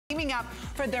Teaming up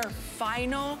for their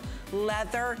final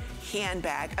leather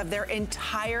handbag of their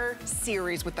entire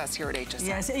series with us here at HSN.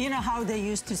 Yes, you know how they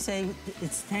used to say,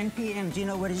 it's 10 p.m., do you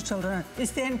know where your children are?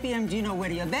 It's 10 p.m., do you know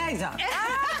where your bags are?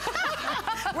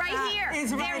 Right here.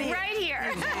 It's right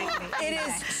here. Exactly. It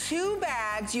is 2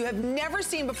 bags you have never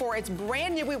seen before. It's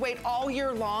brand new. We wait all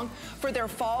year long for their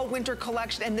fall winter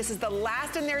collection, and this is the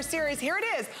last in their series. Here it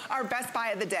is, our best buy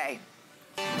of the day.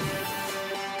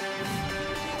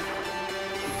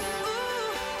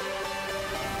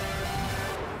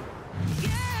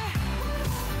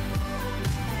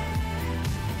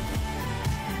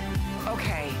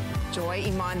 Okay, Joy,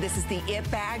 Iman, this is the it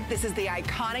bag. This is the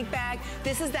iconic bag.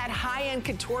 This is that high-end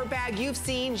couture bag you've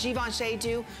seen Givenchy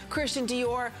do, Christian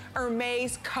Dior,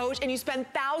 Hermes, Coach, and you spend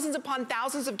thousands upon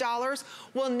thousands of dollars.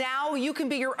 Well, now you can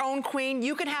be your own queen.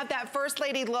 You can have that first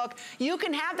lady look. You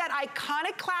can have that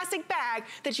iconic classic bag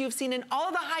that you've seen in all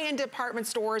of the high-end department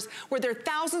stores where they're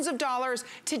thousands of dollars.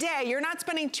 Today, you're not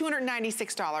spending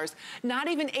 $296, not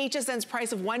even HSN's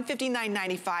price of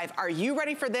 $159.95. Are you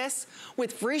ready for this?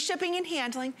 With free shipping and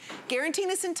handling, guaranteeing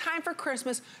this in time for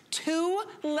Christmas, 2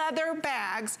 leather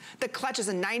bags. The clutch is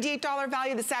a $98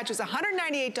 value. The satchel is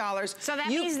 $198. So that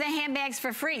means the handbag's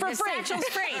for free. The satchel's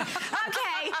free.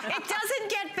 Okay, it doesn't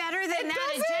get better than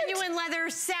that. A genuine leather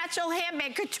satchel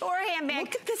handbag, couture handbag,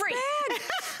 look at this free. bag.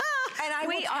 And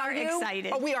we are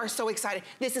excited. Oh, we are so excited.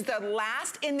 This is the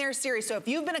last in their series. So if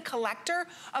you've been a collector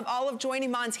of all of Joy and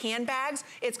Iman's handbags,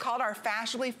 it's called our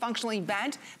Fashionably Functional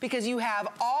event because you have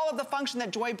all of the function that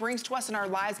Joy brings to us in our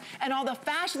lives and all the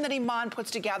fashion that Iman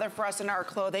puts together for us in our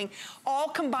clothing, all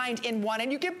combined in one.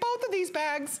 And you get both of these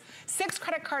bags, 6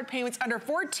 credit card payments under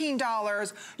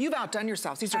 $14. You've outdone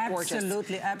yourselves. These are gorgeous.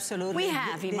 Absolutely, absolutely. We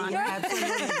have, Iman.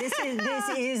 Absolutely. This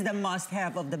is the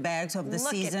must-have of the bags of the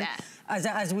season. Look at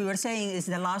that. As we were saying, it's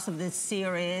the last of this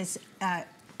series.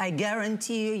 I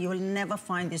guarantee you, you will never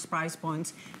find these price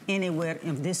points anywhere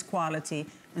of this quality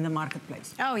in the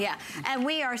marketplace. Oh yeah, and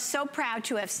we are so proud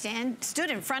to have stood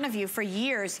in front of you for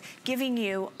years, giving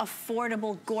you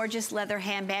affordable, gorgeous leather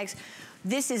handbags.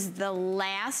 This is the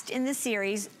last in the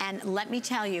series, and let me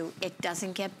tell you, it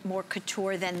doesn't get more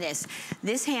couture than this.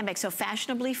 This handbag, so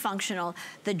fashionably functional,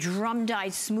 the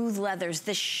drum-dyed smooth leathers,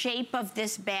 the shape of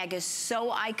this bag is so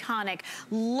iconic.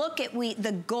 Look at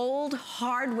the gold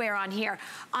hardware on here.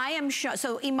 I am sure,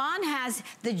 so Iman has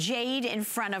the jade in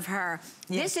front of her.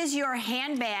 Yes. This is your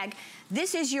handbag.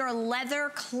 This is your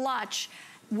leather clutch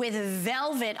with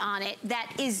velvet on it that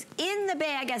is in the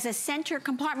bag as a center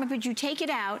compartment, but you take it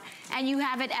out and you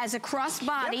have it as a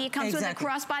crossbody. Yep, it comes with a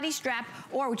crossbody strap,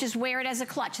 or just wear it as a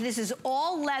clutch. This is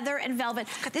all leather and velvet.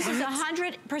 This is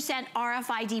 100%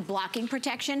 RFID blocking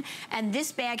protection, and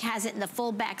this bag has it in the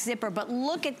full back zipper, but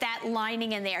look at that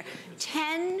lining in there.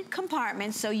 10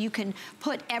 compartments, so you can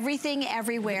put everything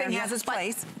everywhere. Everything has its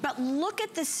place. But look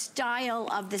at the style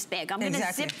of this bag. I'm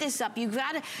gonna zip this up. You've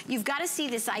got to see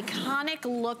this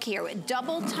iconic look here,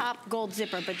 double top gold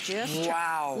zipper, but just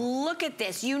look at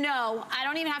this. You know, I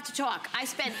don't even have to talk. I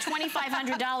spent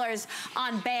 $2,500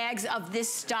 on bags of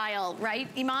this style, right,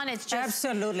 Iman? It's just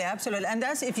absolutely, absolutely, and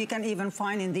that's if you can even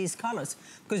find in these colors,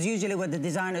 because usually what the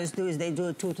designers do is they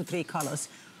do 2 to 3 colors.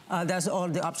 That's all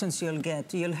the options you'll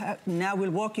get. Now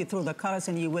we'll walk you through the colors,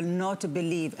 and you will not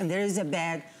believe. And there is a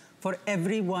bag for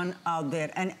everyone out there.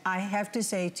 And I have to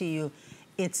say to you,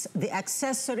 it's the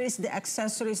accessories, That's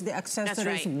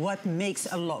right. What makes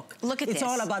a look. Look at this. It's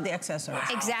all about the accessories.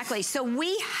 Exactly. So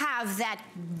we have that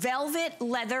velvet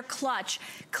leather clutch,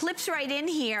 clips right in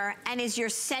here, and is your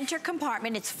center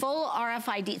compartment. It's full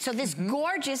RFID. So this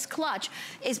gorgeous clutch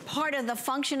is part of the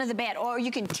function of the bag, or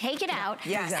you can take it out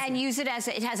and use it as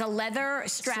it has a leather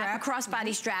strap, a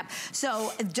crossbody strap.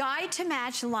 So dye to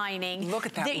match lining. Look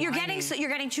at that You're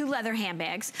getting 2 leather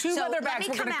handbags. 2 leather bags.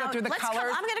 We're going to go through the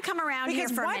colors. I'm going to come around here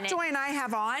for a minute. Because what Joy and I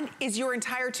have on is your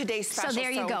entire today's special. So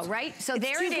there you go, right? So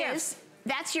there it is.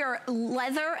 That's your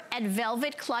leather and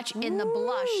velvet clutch in the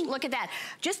blush. Look at that.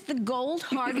 Just the gold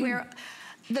hardware.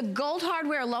 The gold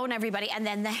hardware alone, everybody, and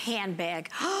then the handbag.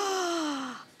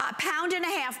 £1.5 pound,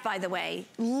 by the way.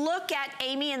 Look at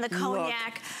Amy and the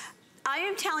cognac. I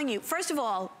am telling you, first of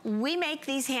all, we make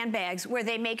these handbags where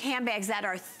they make handbags that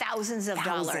are thousands of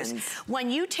dollars.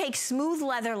 When you take smooth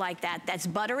leather like that, that's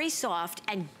buttery soft,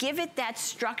 and give it that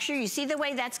structure, you see the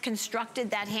way that's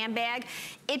constructed, that handbag?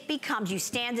 It becomes, you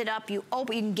stand it up, you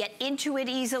open, you can get into it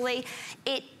easily.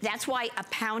 That's why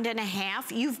 £1.5 pound,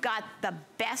 you've got the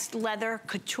best leather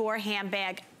couture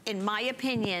handbag, in my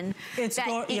opinion.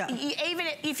 Even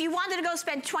if you wanted to go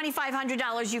spend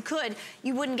 $2,500, you could.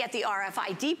 You wouldn't get the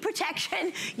RFID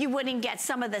protection. You wouldn't get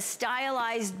some of the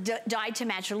stylized dye to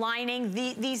match lining.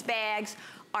 These bags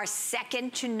are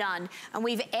second to none. And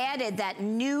we've added that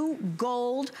new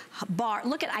gold bar.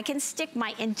 Look at, I can stick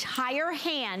my entire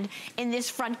hand in this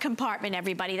front compartment,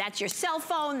 everybody. That's your cell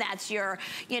phone, that's your,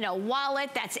 you know,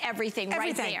 wallet, that's everything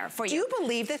right there for you. Do you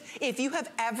believe that if you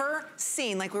have ever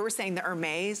seen, like we were saying, the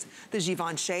Hermes, the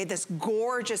Givenchy, this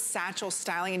gorgeous satchel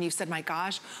styling, and you've said, my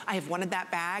gosh, I have wanted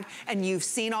that bag, and you've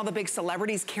seen all the big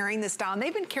celebrities carrying this style, and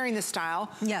they've been carrying this style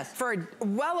for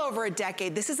well over a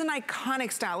decade. This is an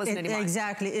iconic style, isn't it, Iman?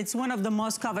 Exactly. It's one of the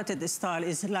most coveted style.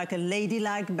 It's like a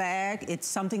ladylike bag. It's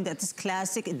something that is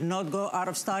classic. It not go out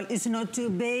of style. It's not too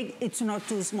big. It's not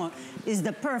too small. It's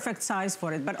the perfect size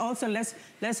for it. But also,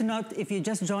 let's not, if you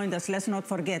just joined us, let's not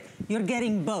forget, you're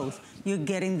getting both. You're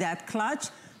getting that clutch.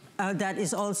 That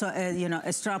is also, you know,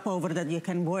 a strap over that you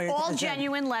can wear. All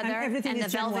genuine leather. And everything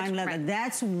is genuine leather. Right.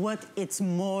 That's what it's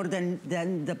more than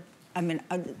the. I mean,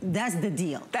 that's the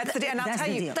deal. That's the deal, and I'll tell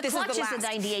you, the clutch is a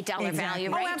 $98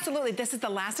 value, right? Oh, absolutely. This is the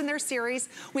last in their series.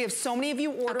 We have so many of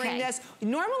you ordering this.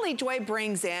 Normally, Joy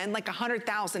brings in like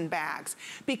 100,000 bags.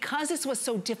 Because this was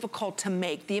so difficult to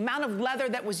make, the amount of leather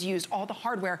that was used, all the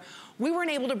hardware, we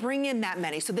weren't able to bring in that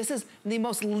many. So this is the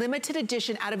most limited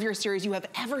edition out of your series you have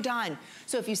ever done.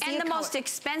 So if you see the most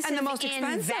expensive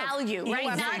in value, right?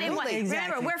 Oh, not in what.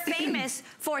 Remember, we're famous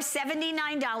for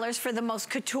 $79 for the most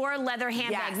couture leather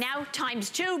handbag. Now times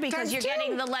two, because you're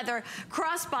getting the leather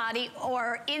crossbody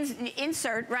or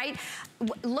insert, right?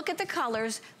 Look at the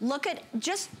colors. Look at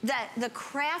just the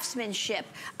craftsmanship.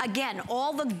 Again,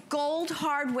 all the gold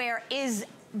hardware is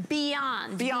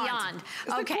beyond.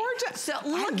 Okay, so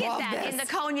look at that in the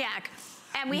cognac.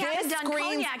 And we haven't done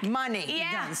cognac. Money.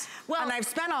 Yeah. Well, and I've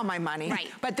spent all my money,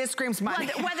 but this screams money.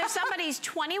 Whether somebody's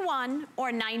 21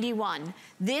 or 91,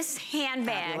 this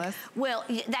handbag will,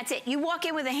 that's it. You walk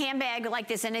in with a handbag like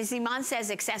this, and as Iman says,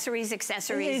 accessories,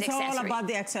 accessories, it's all about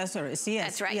the accessories, yes.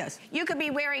 That's right. Yes. You could be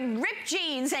wearing ripped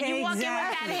jeans, and you walk in with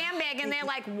that handbag, and they're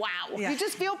like, wow. You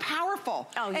just feel powerful.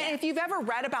 Oh, yeah. And if you've ever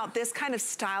read about this kind of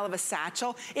style of a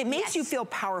satchel, it makes you feel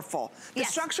powerful. The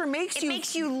structure makes you... It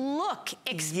makes you look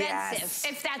expensive.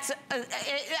 If that's,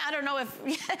 I don't know if,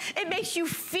 it makes you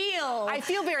feel... I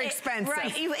feel very expensive.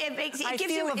 Right, it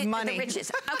gives you of money. The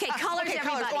riches. Okay, colors,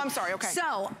 everybody. Oh, I'm sorry,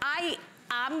 So,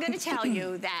 I'm going to tell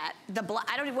you that the black,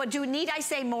 need I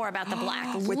say more about the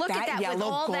black? Look at that, with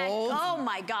all gold. That, oh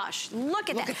my gosh, look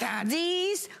at that.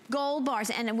 These gold bars,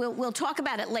 and we'll talk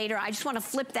about it later. I just want to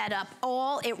flip that up.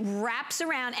 it wraps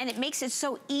around, and it makes it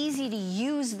so easy to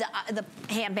use the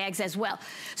handbags as well.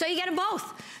 So you get them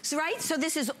both, right? So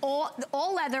this is all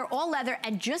leather,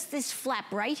 and just this flap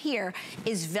right here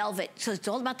is velvet. So it's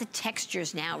all about the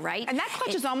textures now, right? And that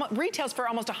clutch is retails for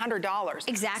almost $100.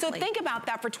 Exactly. So think about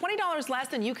that. For $20 less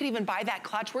than you could even buy that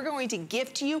clutch, we're going to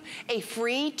gift you a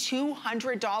free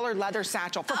 $200 leather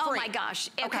satchel for free. Oh my gosh.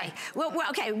 Okay. Well,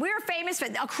 we're famous for,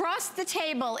 across the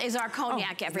table is our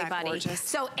cognac, everybody.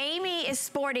 So Amy is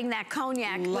sporting that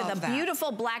cognac with a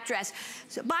beautiful black dress.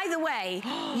 So, by the way,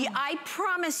 I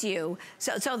promise you,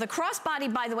 so the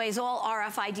crossbody, by the way, is all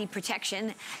RFID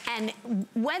protection. And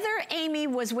whether Amy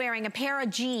was wearing a pair of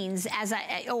jeans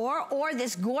or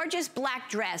this gorgeous black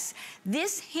dress,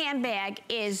 this handbag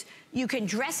is, you can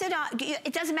dress it up.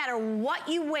 It doesn't matter what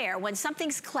you wear. When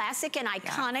something's classic and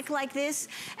iconic like this,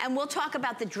 and we'll talk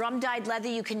about the drum-dyed leather,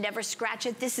 you can never scratch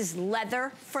it. This is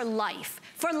leather for life.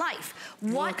 For life.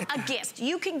 What a gift.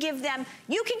 You can give them,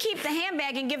 you can keep the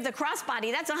handbag and give the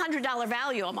crossbody. That's a $100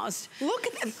 value almost. Look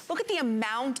at the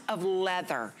amount of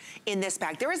leather in this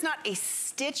bag. There is not a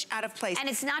stitch out of place. And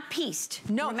it's not pieced.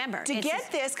 No, remember. To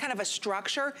get this kind of a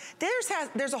structure,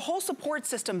 there's a whole support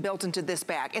system built into this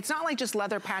bag. It's not like just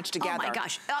leather patched together. Oh my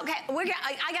gosh. Okay,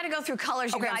 I gotta go through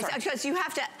colors, you guys, because you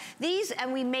have to,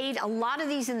 and we made a lot of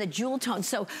these in the jewel tone.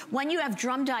 So when you have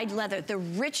drum-dyed leather, the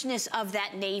richness of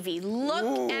that navy,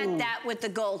 look at that with the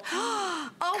gold.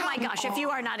 Oh my gosh, if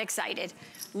you are not excited.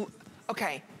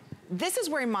 Okay. This is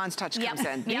where Iman's touch comes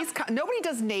in. Nobody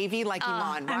does navy like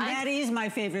Iman, right? And that is my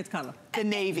favorite color. The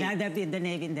navy. The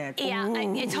navy in there. Yeah,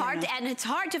 it's hard, and it's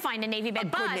hard to find a navy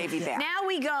bag. But now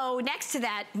we go next to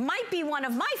that. Might be one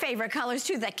of my favorite colors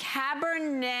too, the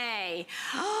Cabernet.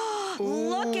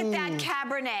 Look at that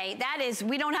Cabernet. That is,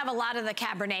 we don't have a lot of the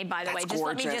Cabernet, by the way. Just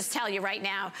let me just tell you right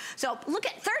now. So look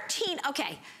at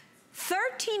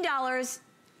 $13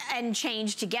 and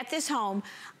change to get this home.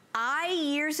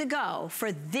 Years ago,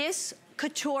 for this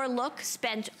couture look,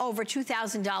 spent over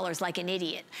 $2,000 like an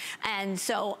idiot. And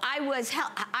so I was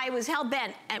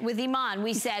hell-bent with Iman.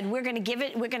 We said, we're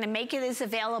gonna make this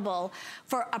available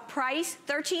for a price,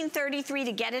 $13.33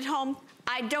 to get it home.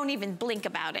 I don't even blink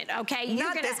about it, okay?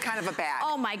 Not this kind of a bag.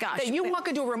 Oh my gosh. You walk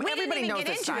into a room, everybody knows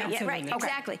this style. Right,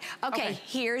 exactly. Okay,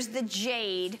 here's the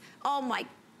jade. Oh my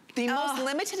The most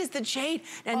limited is the jade,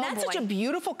 and that's such a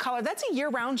beautiful color. That's a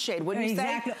year-round shade, wouldn't you say?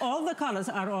 Exactly. All the colors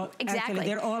are all, actually,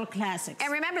 they're all classics.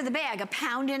 And remember the bag, 1.5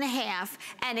 pounds,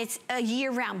 and it's a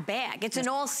year-round bag. It's an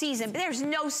all-season. There's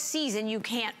no season you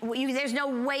can't, there's no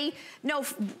way, no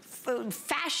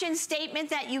fashion statement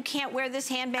that you can't wear this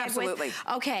handbag with.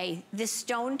 Okay, this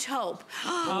stone taupe.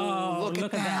 Oh, look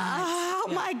at that.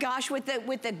 Oh my gosh, with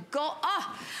the gold.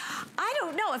 Oh, I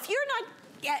don't know if you're not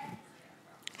yet.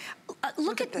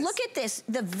 Look at this.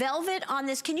 The velvet on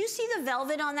this. Can you see the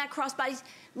velvet on that crossbody?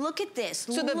 Look at this.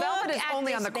 So the velvet is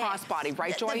only on the crossbody,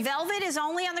 right, Joy? The velvet is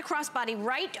only on the crossbody,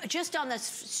 right? Just on the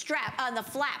strap, on the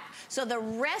flap. So the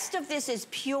rest of this is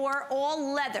pure,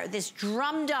 all leather. This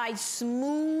drum-dyed,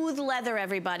 smooth leather,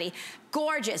 everybody.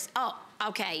 Gorgeous. Oh,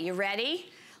 okay, you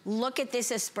ready? Look at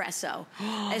this espresso.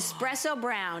 Espresso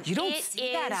brown. You don't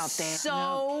see that out there.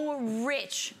 So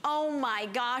rich. Oh my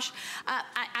gosh.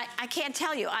 I can't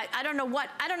tell you. I don't know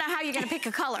how you're gonna pick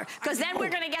a color, because then we're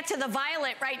gonna get to the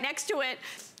violet right next to it.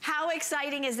 How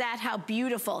exciting is that? How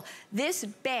beautiful. This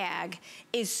bag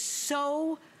is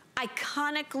so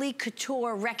iconically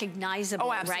couture recognizable,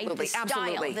 right? The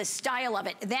style, the style of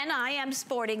it. Then I am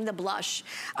sporting the blush.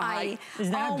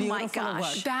 Isn't that beautiful? My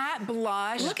gosh. That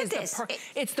blush. Look at this.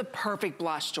 It's the perfect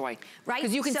blush, Joy. Right?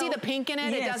 Because you can see the pink in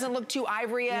it. It doesn't look too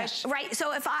ivory-ish. Right,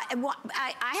 so if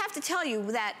I have to tell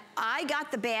you that I got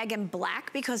the bag in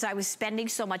black because I was spending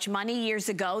so much money years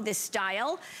ago, this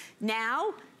style.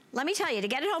 Now, let me tell you, to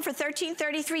get it home for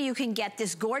 $13.33, you can get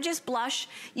this gorgeous blush,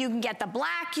 you can get the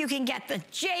black, you can get the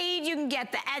jade, you can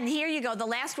get and here you go, the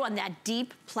last one, that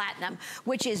deep platinum,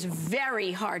 which is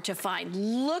very hard to find.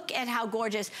 Look at how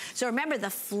gorgeous. So remember, the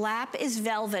flap is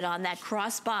velvet on that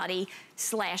crossbody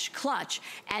 / clutch,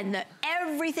 and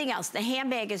everything else, the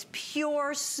handbag is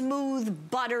pure,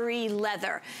 smooth, buttery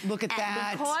leather. Look at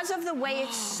that. Because of the way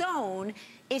it's sewn,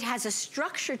 it has a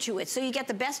structure to it, so you get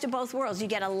the best of both worlds. You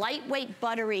get a lightweight,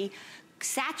 buttery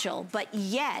satchel, but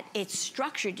yet it's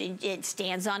structured. It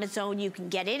stands on its own. You can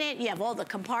get in it. You have all the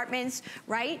compartments,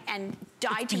 right? And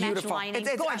dyed to match lining.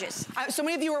 It's gorgeous. So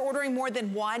many of you are ordering more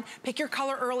than one. Pick your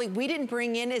color early. We didn't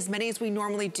bring in as many as we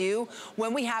normally do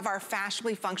when we have our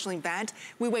fashionably functional event.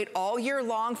 We wait all year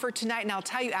long for tonight, and I'll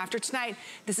tell you, after tonight,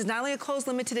 this is not only a closed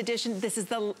limited edition, this is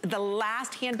the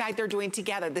last handbag they're doing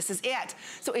together. This is it.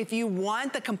 So if you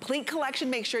want the complete collection,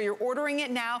 make sure you're ordering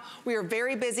it now. We are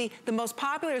very busy. The most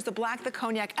popular is the black, the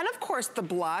cognac, and of course the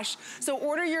blush. So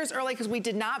order yours early, because we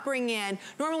did not bring in,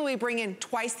 normally we bring in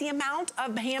twice the amount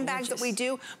of handbags that we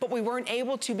do, but we weren't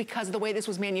able to because of the way this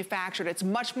was manufactured. It's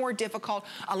much more difficult.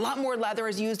 A lot more leather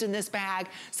is used in this bag.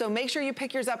 So make sure you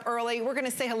pick yours up early. We're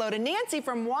gonna say hello to Nancy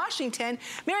from Washington.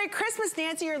 Merry Christmas,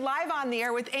 Nancy. You're live on the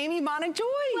air with Amy, Mon, and Joy.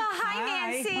 Well,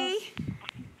 hi, Nancy.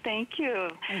 Thank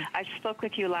you. I spoke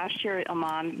with you last year,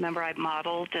 Iman. Remember, I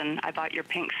modeled and I bought your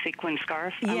pink sequin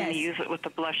scarf. I'm going to use it with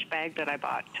the blush bag that I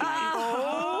bought tonight.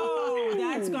 Oh,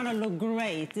 that's going to look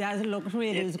great. That look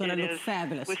really is going to look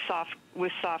fabulous.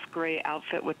 With soft gray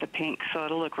outfit with the pink, so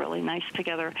it'll look really nice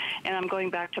together. And I'm going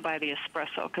back to buy the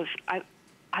espresso because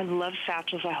I love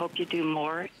satchels. I hope you do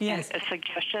more. Yes. And a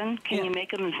suggestion, can you make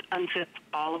them unzip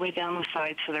all the way down the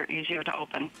side so they're easier to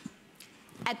open?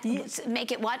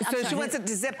 Make it what? So she wants it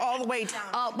to zip all the way down.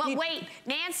 Oh, but wait,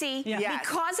 Nancy,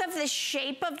 because of the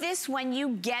shape of this, when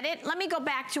you get it, let me go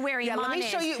back to where Iman is. Let me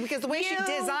show you, because the way she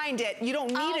designed it, you don't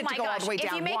need it to go all the way down.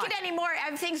 If you make it anymore,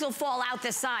 things will fall out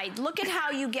the side. Look at how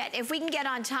you get, if we can get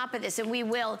on top of this, and we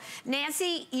will.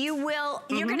 Nancy, you will,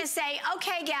 you're gonna say,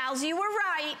 okay, gals, you were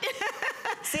right.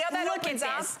 See how that opens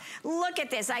up? Look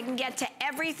at this. I can get to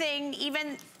everything,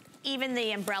 even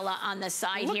the umbrella on the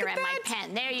side here and my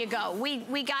pen. There you go.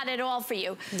 We got it all for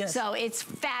you. Yes. So it's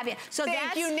fabulous. So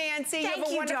thank you, Nancy. Thank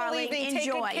you, darling. Enjoy.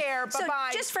 Take good care. Bye-bye.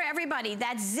 So just for everybody,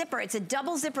 that zipper, it's a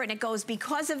double zipper, and it goes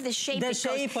because of the shape. The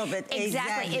shape of it.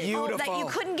 Exactly. Beautiful. That you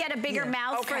couldn't get a bigger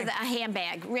mouth for a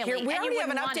handbag, really. Here, we already have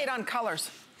an update on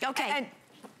colors. Okay.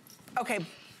 Okay,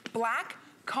 black,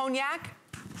 cognac,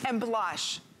 and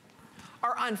blush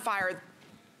are on fire.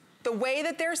 The way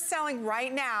that they're selling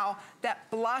right now, that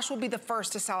blush will be the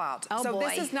first to sell out. Oh, so boy.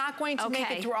 this is not going to make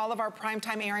it through all of our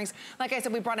primetime airings. Like I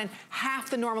said, we brought in half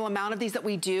the normal amount of these that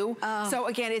we do. So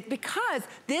again, it's because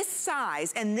this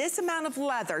size and this amount of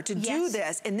leather to do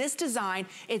this in this design,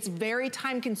 it's very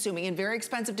time consuming and very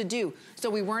expensive to do. So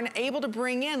we weren't able to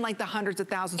bring in like the hundreds of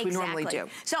thousands we normally do.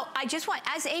 So I just want,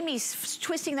 as Amy's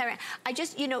twisting that around, I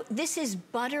just, you know, this is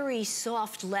buttery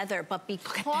soft leather, but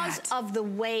because of the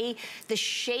way the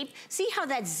shape see how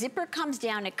that zipper comes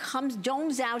down, it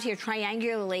domes out here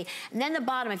triangularly, and then the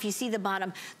bottom, if you see the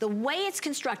bottom, the way it's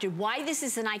constructed, why this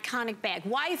is an iconic bag,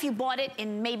 why if you bought it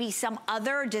in maybe some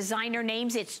other designer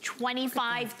names, it's $2,500,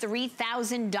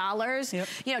 $3,000, yep.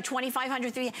 you know,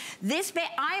 $2,500, $3,000. This bag,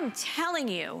 I'm telling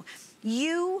you,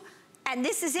 and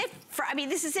this is it for, I mean,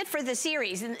 this is it for the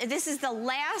series. And this is the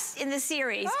last in the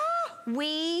series.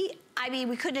 We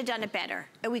couldn't have done it better.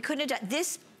 We couldn't have done,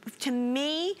 this, to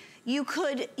me, you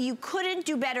couldn't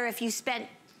do better if you spent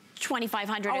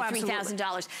 $2,500 or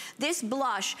 $3,000. This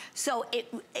blush, so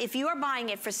if you are buying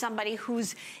it for somebody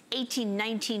who's 18,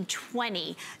 19,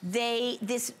 20,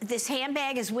 this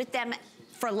handbag is with them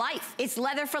for life. It's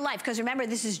leather for life, because remember,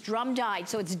 this is drum dyed,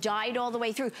 so it's dyed all the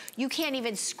way through. You can't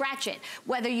even scratch it,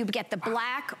 whether you get the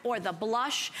black or the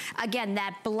blush. Again,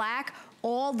 that black,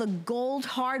 all the gold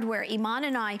hardware, Iman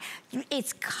and I,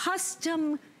 it's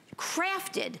custom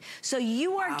crafted. So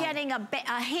you are getting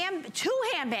two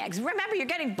handbags. Remember, you're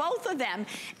getting both of them.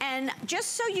 And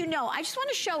just so you know, I just want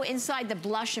to show inside the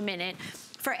blush a minute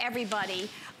for everybody.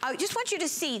 I just want you to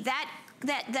see that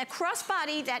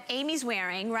crossbody that Amy's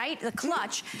wearing, right? The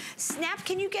clutch. Snap,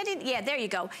 can you get it? Yeah, there you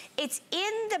go. It's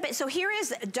in the, so here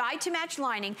is dyed to match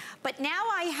lining, but now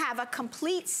I have a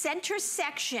complete center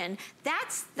section.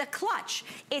 That's the clutch.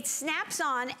 It snaps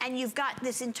on, and you've got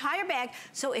this entire bag.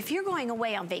 So if you're going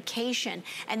away on vacation,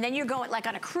 and then you're going like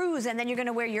on a cruise, and then you're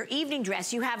gonna wear your evening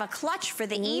dress, you have a clutch for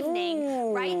the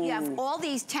evening, right? You have all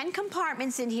these 10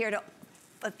 compartments in here to,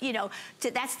 you know,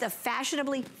 that's the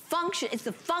fashionably it's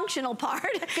the functional part.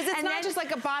 Because it's not just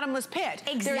like a bottomless pit.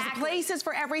 Exactly. There's places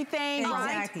for everything,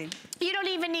 exactly. right? You don't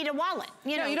even need a wallet.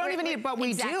 You know, you don't even need it, but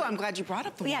we do. I'm glad you brought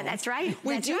up the wallet. Yeah, that's right.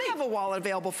 We do have a wallet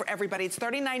available for everybody. It's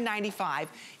 $39.95.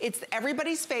 It's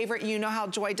everybody's favorite. You know how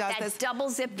Joy does this. Double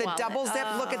zip wallet. The double zip,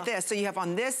 look at this. So you have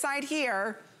on this side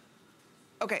here,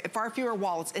 okay, far fewer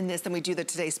wallets in this than we do the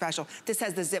Today Special. This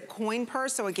has the zip coin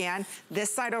purse, so again,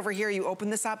 this side over here, you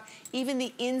open this up, even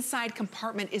the inside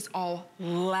compartment is all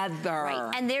leather.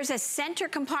 Right, and there's a center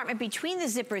compartment between the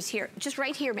zippers here, just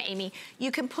right here, Amy.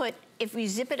 You can put, if we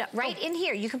zip it up, right in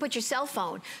here, you can put your cell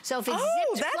phone. So if it's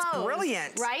zipped that's closed,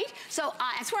 brilliant. Right? So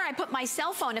that's where I put my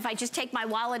cell phone if I just take my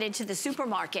wallet into the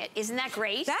supermarket. Isn't that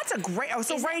great? That's a great,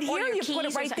 so right here, you put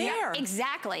it right there. Yeah,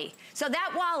 exactly. So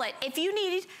that wallet, if you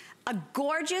need a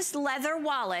gorgeous leather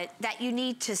wallet that you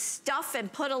need to stuff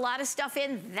and put a lot of stuff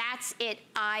in, that's it.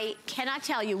 I cannot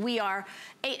tell you, Iman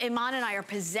and I are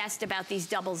possessed about these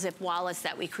double zip wallets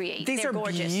that we create. These are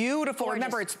gorgeous. Beautiful. Gorgeous.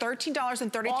 Remember, it's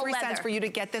 $13.33 for you to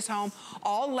get this home.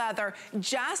 All leather,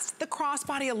 just the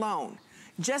crossbody alone.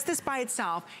 Just this by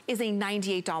itself is a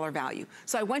 $98 value.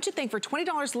 So I want you to think for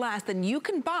 $20 less than you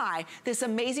can buy this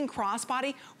amazing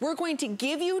crossbody, we're going to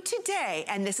give you today,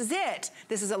 and this is it.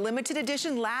 This is a limited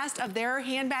edition, last of their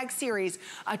handbag series,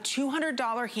 a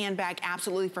 $200 handbag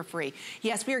absolutely for free.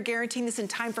 Yes, we are guaranteeing this in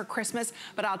time for Christmas,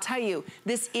 but I'll tell you,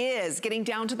 this is getting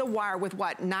down to the wire with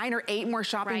what, 9 or 8 more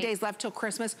shopping days left till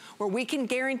Christmas, where we can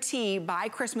guarantee by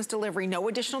Christmas delivery, no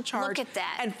additional charge. Look at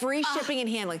that. And free shipping and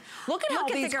handling. Look at how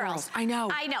these the girls. I know.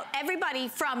 I know, everybody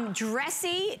from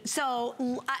dressy,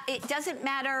 so it doesn't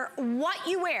matter what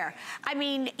you wear. I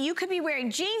mean, you could be wearing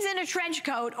jeans and a trench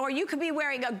coat, or you could be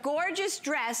wearing a gorgeous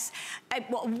dress, a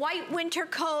white winter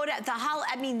coat at the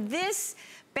I mean, this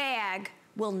bag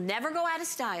will never go out of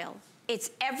style.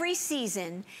 It's every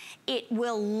season. It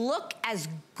will look as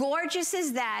gorgeous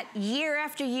as that year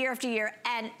after year after year.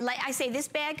 And like I say, this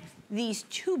bag, these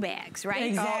 2 bags, right?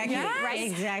 Exactly.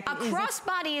 Right? Exactly. A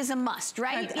crossbody is a must,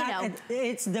 right? You know.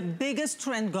 It's the biggest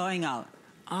trend going out.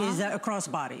 Is a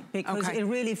crossbody, because it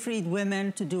really freed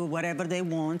women to do whatever they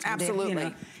want. Absolutely. You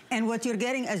know, and what you're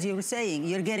getting, as you were saying,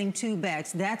 you're getting 2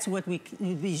 bags. That's what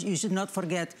you should not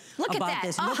forget about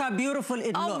this. Look how beautiful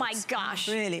it looks. Oh my gosh.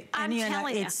 Really. I'm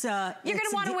telling you. You're going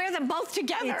to want to wear them both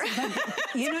together.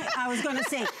 You know, I was going to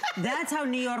say, that's how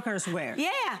New Yorkers wear.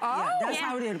 Yeah. That's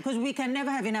how it is, because we can never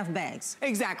have enough bags.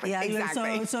 Exactly. Yeah,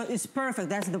 exactly. So it's perfect.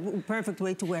 That's the perfect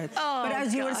way to wear it. Oh, but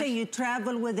as you were saying, you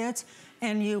travel with it,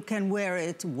 and you can wear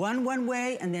it one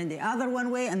way, and then the other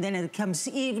one way, and then it comes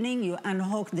evening, you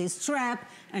unhook this strap,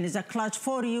 and it's a clutch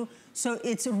for you. So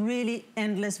it's really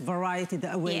endless variety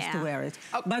of ways to wear it.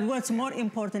 But what's more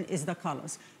important is the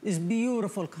colors. It's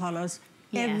beautiful colors.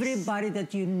 Yes. Everybody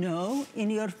that you know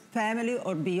in your family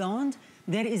or beyond,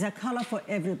 there is a color for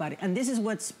everybody. And this is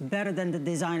what's better than the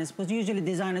designers, because usually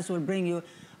designers will bring you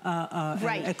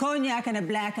a cognac and a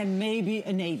black and maybe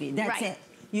a navy. That's it.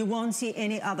 You won't see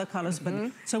any other colors. But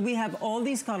so we have all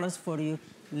these colors for you.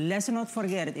 Let's not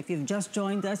forget it. If you've just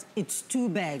joined us, it's 2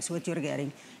 bags what you're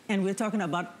getting. And we're talking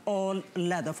about all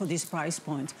leather for this price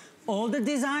point. All the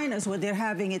designers, what they're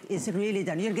having it is really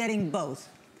done. You're getting both.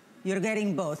 You're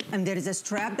getting both. And there is a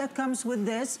strap that comes with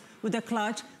this, with a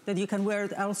clutch, that you can wear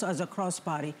it also as a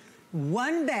crossbody.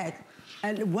 One bag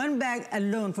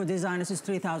alone for designers is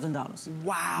 $3,000.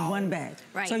 Wow. One bag.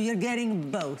 Right. So you're getting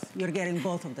both. You're getting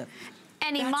both of them.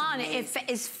 And Iman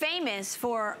is famous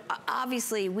for,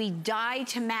 obviously, we dye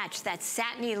to match that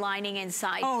satiny lining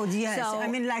inside. Oh, yes. So, I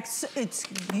mean, like, it's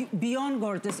beyond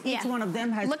gorgeous. Each one of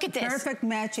them has perfect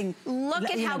matching. Look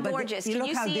at how gorgeous. Can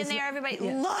you see in there, everybody?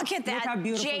 Yeah. Look at that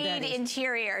jade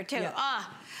interior, too. Yeah.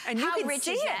 And how rich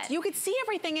is that? You could see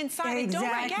everything inside.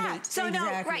 Exactly. Don't forget. So no,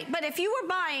 right, but if you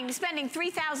were spending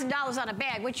 $3,000 on a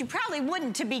bag, which you probably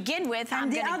wouldn't to begin with.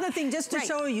 And the other thing, just to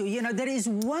show you, you know, there is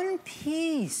one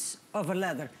piece of a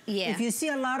leather. Yeah. If you see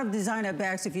a lot of designer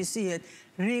bags, if you see it,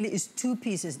 really is two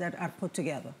pieces that are put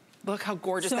together. Look how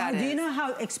gorgeous that is. So do you know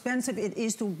how expensive it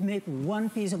is to make one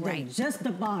piece of leather? Just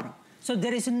the bottom. So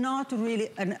there is not really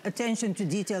an attention to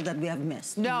detail that we have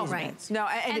missed. No, right. No,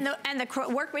 and the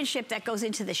workmanship that goes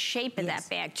into the shape of that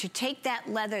bag, to take that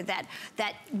leather, that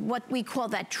what we call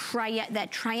that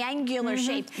triangular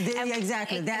shape.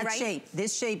 Exactly, that shape,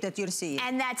 this shape that you're seeing.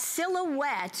 And that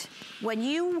silhouette, when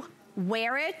you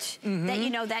wear it, that you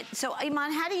know that. So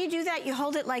Iman, how do you do that? You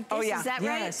hold it like this. Oh, yeah. Is that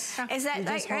right? Yes. Is that you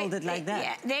just hold it like that?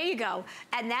 Yeah. There you go.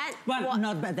 And that. Well,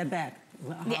 not by the back.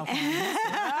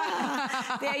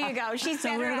 There you go. She's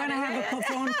so we're going to have a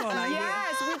phone call.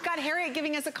 Yes, we've got Harriet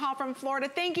giving us a call from Florida.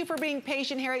 Thank you for being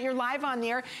patient, Harriet. You're live on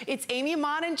there. It's Amy,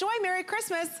 Iman, and Joy. Merry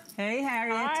Christmas. Hey,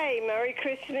 Harriet. Hi, Merry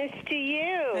Christmas to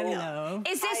you. Hello.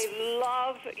 I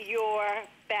love your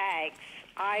bags.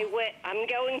 I'm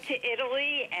going to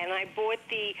Italy, and I bought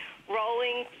the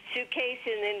rolling suitcase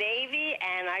in the Navy,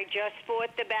 and I just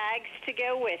bought the bags to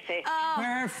go with it. Oh,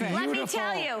 perfect. Let me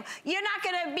tell you, you're not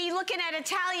going to be looking at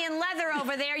Italian leather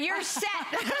over there. You're set.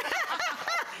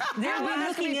 They'll be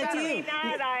looking at you.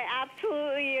 I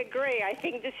absolutely agree. I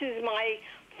think this is my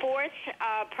fourth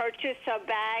purchase of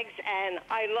bags, and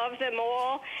I love them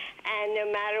all. And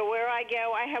no matter where I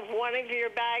go, I have one of your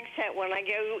bags that when I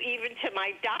go even to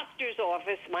my doctor's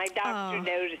office, my doctor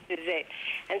notices it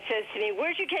and says to me,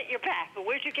 "Where'd you get your bag?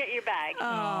 Where'd you get your bag?" So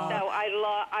I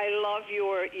love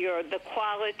the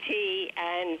quality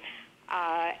and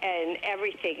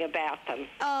everything about them.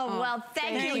 Oh, well,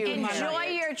 thank you. Enjoy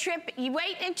your trip. You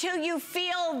wait until you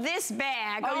feel this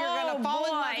bag. Oh, you're going to fall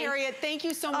in love, Harriet. Thank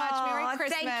you so much. Merry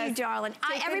Christmas. Thank you, darling.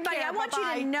 Everybody, I want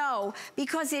you to know,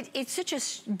 because it's such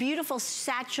a beautiful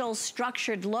satchel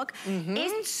structured look.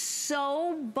 It's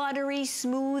so buttery,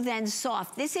 smooth, and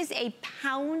soft. This is a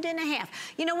pound and a half.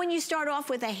 You know, when you start off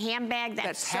with a handbag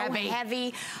that's so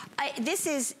heavy, this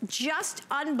is just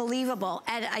unbelievable.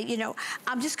 And, you know,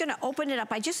 I'm just going to open it up.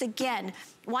 I just, again,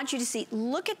 want you to see,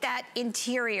 look at that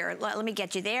interior. Let me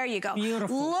get you, there you go.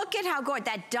 Beautiful. Look at how gorgeous,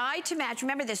 that dye to match.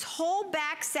 Remember, this whole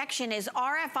back section is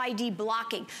RFID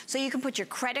blocking. So you can put your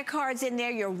credit cards in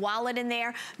there, your wallet in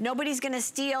there. Nobody's gonna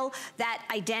steal that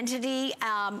identity,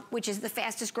 which is the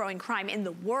fastest growing crime in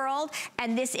the world.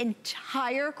 And this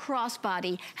entire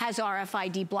crossbody has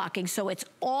RFID blocking. So it's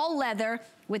all leather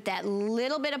with that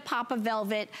little bit of pop of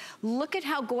velvet. Look at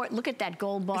how look at that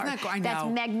gold bar. Isn't that I know. That's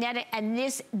magnetic, and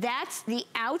that's the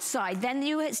outside. Then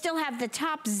you still have the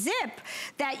top zip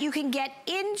that you can get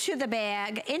into the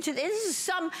bag. This is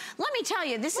some. Let me tell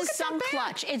you, this is some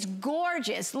clutch. It's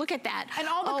gorgeous. Look at that. And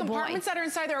all the compartments that are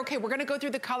inside there. Okay, we're going to go through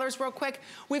the colors real quick.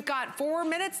 We've got 4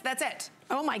 minutes. That's it.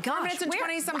 Oh my gosh. 4 minutes and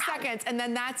 20-some seconds, and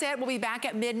then that's it. We'll be back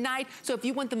at midnight. So if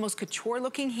you want the most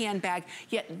couture-looking handbag,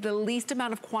 yet the least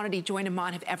amount of quantity Joy and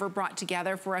Iman have ever brought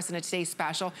together for us in a today's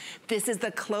special, this is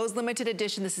the closed limited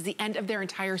edition. This is the end of their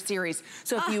entire series.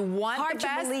 So if you want the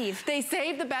best, they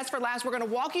saved the best for last. We're going to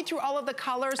walk you through all of the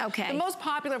colors. Okay. The most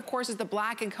popular, of course, is the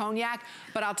black and cognac,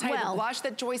 but I'll tell you, the blush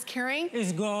that Joy's carrying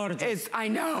is gorgeous. I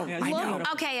know. Yeah, I know.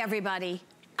 Okay, everybody.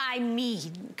 I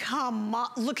mean, come on,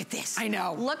 look at this. I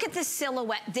know. Look at the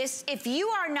silhouette. This, if you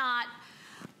are not,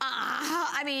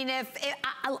 I mean,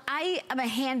 I am a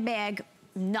handbag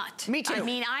nut. Me too. I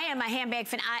mean, I am a handbag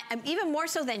fan. I'm even more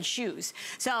so than shoes.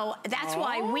 So that's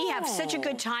why we have such a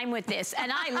good time with this.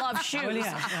 And I love shoes.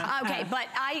 Okay, but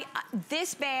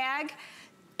this bag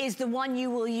is the one you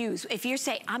will use. If you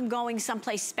say, I'm going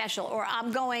someplace special, or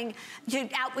I'm going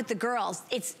out with the girls,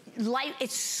 it's light,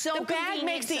 it's so the bag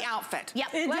makes the outfit. Yep.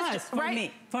 It does, for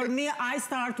me. For me, I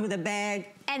start with a bag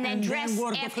and then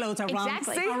work the clothes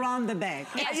around the bag.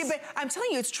 Yes. But I'm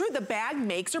telling you, it's true. The bag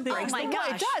makes or breaks the look.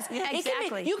 It does. Yeah,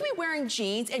 exactly. You can be wearing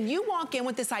jeans and you walk in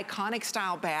with this iconic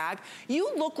style bag.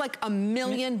 You look like $1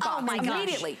 million Oh my gosh.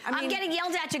 Immediately. I'm getting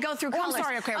yelled at to go through colors. I'm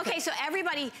sorry. Okay. Okay, so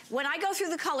everybody, when I go through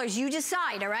the colors, you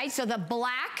decide, all right? So the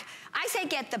black, I say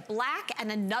get the black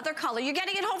and another color. You're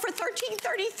getting it home for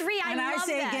 $13.33. I love that. And I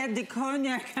say get the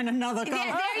cognac and another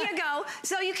color. There you go.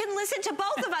 So you can listen to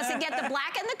both of us and get the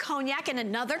black and the cognac and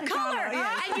another color.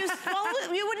 Yes. And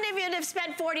you wouldn't even have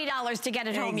spent $40 to get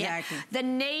it home yet. The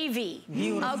navy.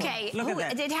 Beautiful. Okay. Look at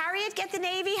that. Did Harriet get the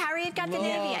navy? Harriet got the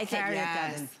navy, I think.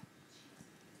 Yes.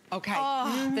 Okay.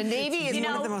 The navy is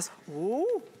one of the most...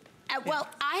 Ooh. Well,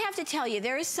 I have to tell you,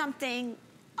 there is something,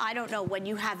 I don't know, when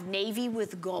you have navy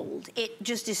with gold, it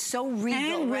just is so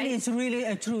regal, and right? it's really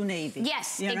a true navy.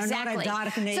 Yes, you know, exactly. Not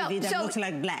a dark navy that looks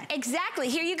like black. Exactly.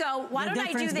 Here you go. Why don't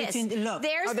I do this?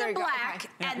 There's the black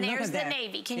and there's the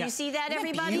navy. Can you see that,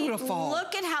 everybody? Beautiful.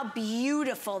 Look at how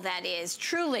beautiful that is,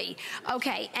 truly.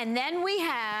 Okay, and then we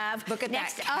have... Look at that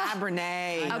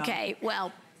Cabernet. Okay,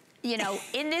 well... You know,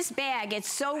 in this bag, it's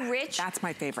so rich. That's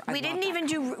my favorite. We didn't even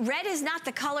do, red is not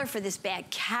the color for this bag,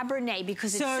 Cabernet,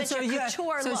 because it's such a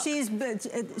couture look.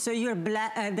 So you're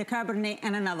black, the Cabernet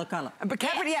and another color. But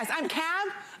Cabernet, yes, I'm Cab.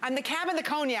 I'm the Cab and the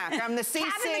Cognac. I'm the CC.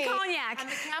 Cab and the Cognac.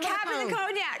 I'm the Cab and the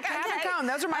Cognac. Cab and the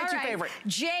Cognac. Those are my two favorite.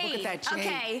 Jade. Look at that jade.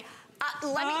 Okay.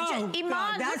 Let me just,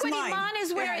 Iman, look what Iman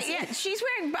is wearing. Yeah, she's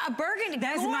wearing a burgundy,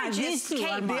 gorgeous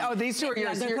cape. These two are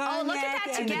yours. Oh, look at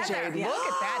that together. Look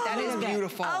at that. That is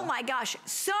beautiful. Oh my gosh.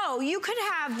 So you could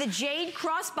have the jade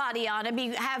crossbody on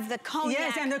and have the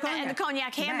cognac, and the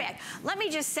cognac handbag. Let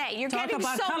me just say, you're getting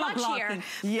so much here.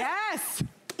 Yes.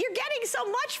 You're getting so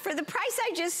much for the price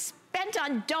I just spent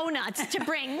on donuts to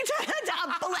bring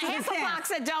half a box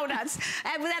of donuts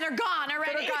that are gone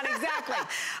already. That are gone, exactly.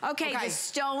 Okay, the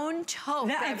stone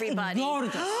taupe, everybody.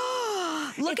 Gorgeous.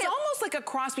 It's almost like a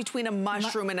cross between a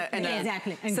mushroom and a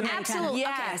exactly. Absolutely.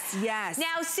 Yes, yes.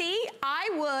 Now, see, I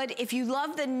would, if you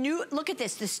love the new, look at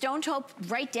this, the stone taupe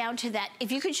right down to that.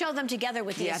 If you could show them together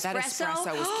with the espresso. Yeah, that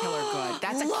espresso is killer good.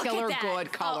 That's a killer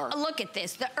good color. Oh, look at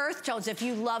this, the earth tones, if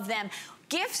you love them.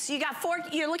 Gifts, you got 4,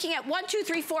 you're looking at 1, 2,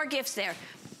 3, 4 gifts there.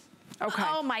 Okay.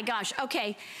 Oh my gosh,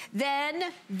 okay.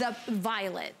 Then the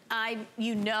violet.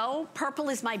 You know, purple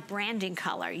is my branding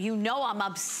color. You know I'm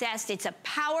obsessed. It's a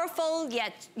powerful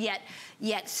yet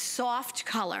soft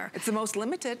color. It's the most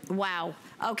limited. Wow.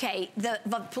 Okay, the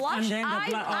blush,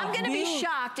 I'm gonna be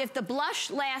shocked if the blush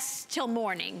lasts till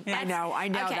morning. Yeah, I know,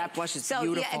 okay. That blush is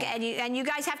beautiful. Yeah, and you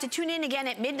guys have to tune in again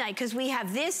at midnight because we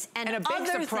have this and a big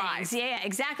other surprise. Things. Yeah,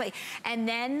 exactly. And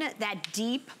then that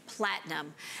deep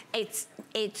platinum. It's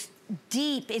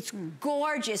deep, it's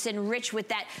gorgeous and rich with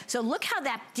that. So look how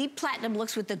that deep platinum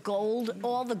looks with the gold,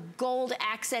 all the gold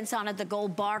accents on it, the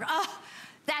gold bar. Oh,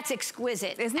 that's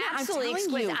exquisite. Isn't it? Absolutely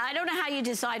exquisite. I don't know how you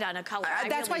decide on a color.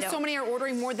 That's why so many are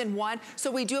ordering more than one.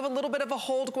 So we do have a little bit of a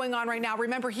hold going on right now.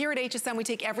 Remember, here at HSN, we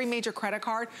take every major credit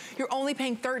card. You're only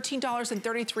paying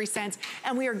 $13.33,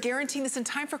 and we are guaranteeing this in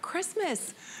time for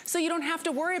Christmas. So you don't have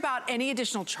to worry about any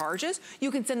additional charges.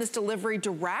 You can send this delivery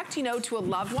direct, you know, to a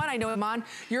loved one. I know, Iman,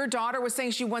 your daughter was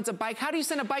saying she wants a bike. How do you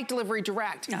send a bike delivery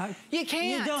direct? No, you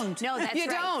can't. You don't. No, that's you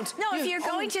don't. No, if you're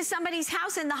going to somebody's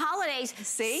house in the holidays,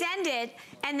 See? Send it,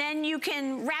 and then you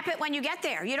can wrap it when you get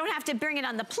there. You don't have to bring it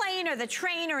on the plane or the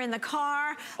train or in the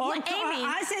car. Or Amy,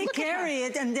 I say carry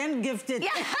it and then gift it.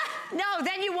 Yeah. No,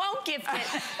 then you won't gift it.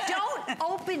 Don't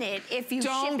open it if you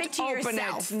ship it to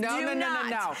yourself. No, Do no, no, not.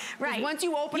 no. Right. Once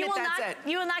you open it, that's it.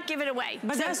 You will not give it away.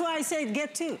 But that's why I say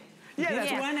get 2. Yeah,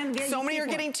 that's one and get so many are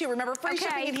getting 2. Remember, free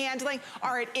shipping and Okay. handling.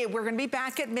 All right, we're going to be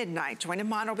back at midnight. Joanne and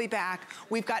Mon will be back.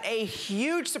 We've got a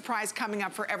huge surprise coming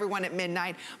up for everyone at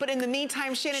midnight. But in the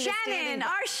meantime, Shannon is standing.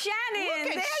 Our Shannon. Look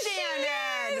at There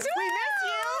Shannon. she is. We miss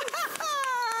you.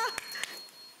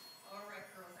 All right,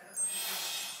 girls, I don't know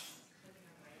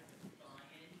if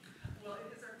well, it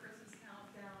is our Christmas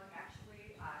countdown.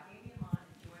 Actually, Amy and Mon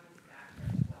and Joy will be back here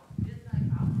at 12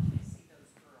 midnight. I'll let you see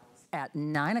those girls at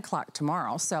 9 o'clock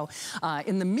tomorrow. So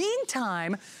in the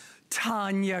meantime,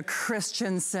 Tanya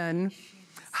Christensen,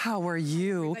 how are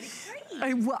you?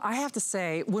 Well, I have to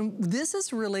say, this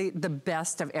is really the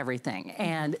best of everything,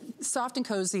 and Soft and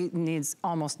Cozy needs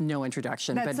almost no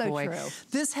introduction. That's but so boy, true.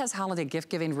 This has holiday gift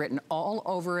giving written all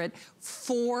over it.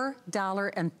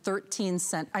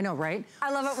 $4.13. I know, right?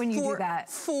 I love it when you do that.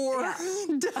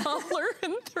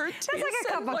 $4.13. It's like a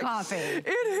cup of coffee. It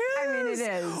is. I mean, it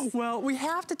is. Well, we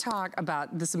have to talk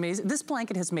about this amazing. This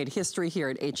blanket has made history here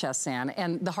at HSN,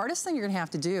 and the hardest thing you're going to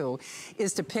have to do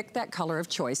is to pick that color of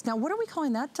choice. Now, what are we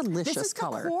calling that? Delicious. this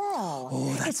color. This is the coral.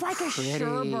 Oh, that's it's like pretty. a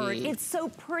shorebird. It's so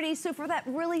pretty. So for that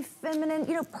really feminine,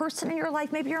 you know, person in your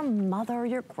life, maybe your mother,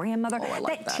 your grandmother,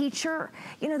 that teacher,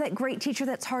 you know, that great teacher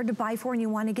that's hard to buy for and you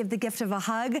want to give the gift of a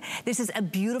hug. This is a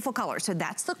beautiful color. So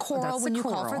that's the coral when you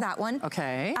call for that one.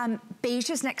 Okay. Beige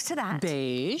is next to that.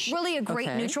 Beige. Really a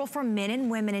great neutral for men and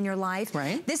women in your life.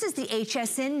 Right. This is the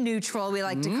HSN neutral, we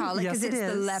like to call it, because yes,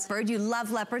 it's the leopard. You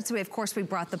love leopard, so of course we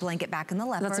brought the blanket back in the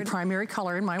leopard. That's a primary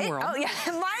color in my world. Oh yeah,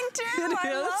 mine too.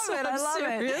 I love it. I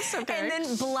love it. Okay. And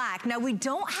then black. Now we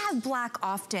don't have black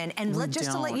often, and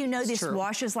just to let you know, this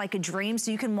washes like a dream,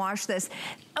 so you can wash this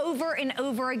over and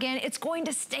over again. It's going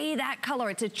to stay that color.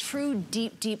 It's a true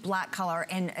deep, deep black color,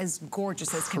 and as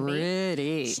gorgeous as can be.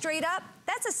 Pretty. Straight up,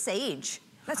 that's a sage.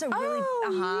 That's a really,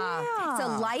 yeah. It's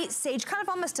a light sage, kind of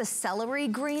almost a celery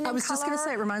green in color. I was just gonna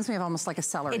say, it reminds me of almost like a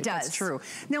celery. It does. That's true.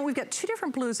 Now we've got two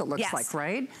different blues it looks like,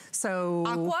 right? So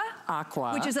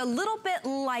aqua, which is a little bit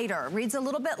lighter, reads a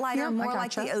little bit lighter, more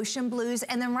like the ocean blues.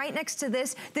 And then right next to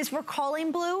this we're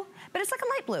calling blue, but it's like a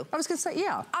light blue. I was gonna say,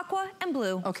 yeah. Aqua and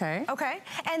blue. Okay. Okay.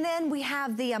 And then we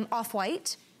have the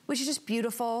off-white, which is just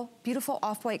beautiful, beautiful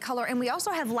off-white color. And we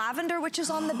also have lavender, which is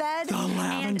on the bed. The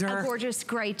lavender. And a gorgeous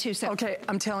gray too. So okay,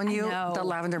 I'm telling you, the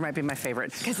lavender might be my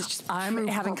favorite. Because it's just I'm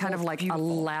having kind of like a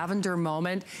lavender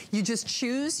moment. You just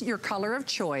choose your color of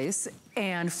choice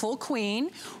and full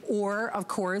queen, or of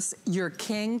course your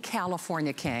king,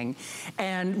 California king.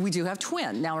 And we do have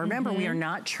twin. Now remember, we are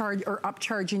not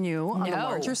upcharging you on the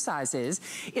larger sizes.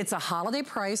 It's a holiday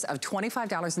price of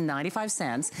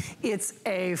 $25.95. It's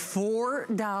a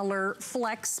 $4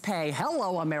 flex pay.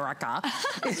 Hello, America.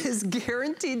 It is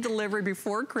guaranteed delivery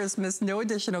before Christmas, no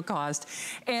additional cost.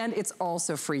 And it's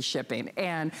also free shipping.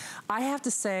 And I have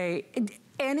to say,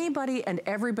 anybody and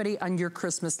everybody on your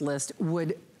Christmas list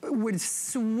would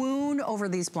swoon over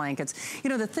these blankets.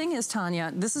 You know, the thing is,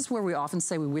 Tanya, this is where we often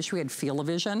say we wish we had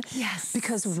feel-o-vision. Yes.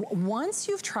 Because once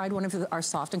you've tried one of our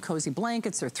soft and cozy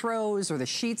blankets or throws or the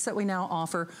sheets that we now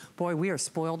offer, boy, we are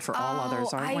spoiled for all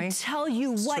others, aren't we? I tell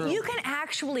you what, you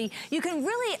can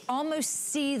really almost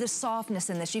see the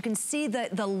softness in this. You can see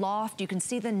the loft, you can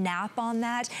see the nap on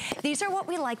that. These are what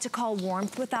we like to call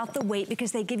warmth without the weight,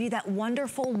 because they give you that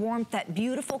wonderful warmth, that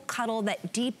beautiful cuddle,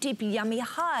 that deep, deep, yummy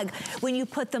hug when you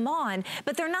put them on,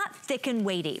 but they're not thick and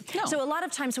weighty. No. So a lot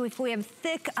of times if we have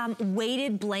thick,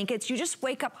 weighted blankets, you just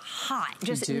wake up hot,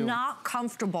 just not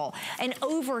comfortable and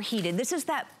overheated. This is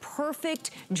that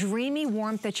perfect, dreamy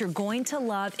warmth that you're going to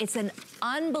love. It's an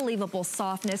unbelievable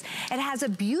softness. It has a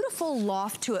beautiful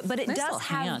loft to it, but it does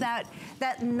have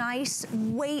that nice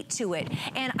weight to it.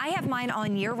 And I have mine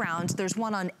on year-round. There's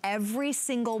one on every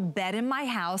single bed in my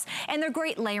house, and they're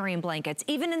great layering blankets.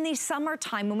 Even in the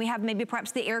summertime when we have maybe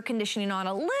perhaps the air conditioning on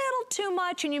a little too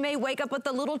much and you may wake up with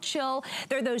a little chill,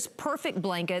 they're those perfect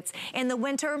blankets. In the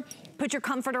winter, put your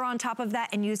comforter on top of that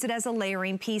and use it as a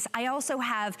layering piece.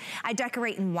 I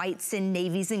decorate in whites and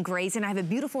navies and grays, and I have a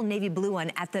beautiful navy blue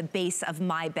one at the base of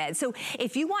my bed. So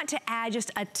if you want to add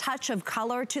just a touch of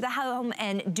color to the home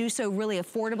and do so really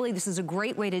affordably, this is a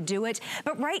great way to do it.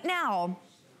 But right now,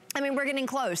 I mean, we're getting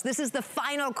close. This is the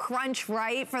final crunch,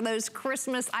 right, for those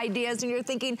Christmas ideas, and you're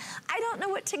thinking, I don't know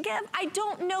what to give. I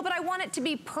don't know, but I want it to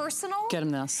this. Get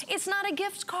them this. It's not a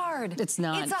gift card. It's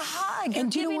not. It's a hug.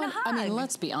 And you're giving a hug. I mean,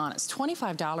 let's be honest,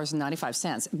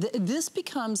 $25.95. This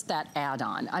becomes that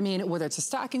add-on. I mean, whether it's a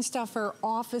stocking stuffer,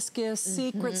 office gifts,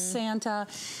 Secret Santa,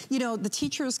 you know, the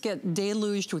teachers get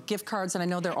deluged with gift cards, and I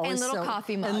know they're always and little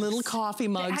coffee mugs. And little coffee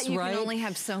mugs, you right? can only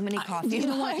have so many coffee mugs. You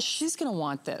know what? She's going to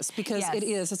want this because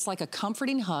it's like a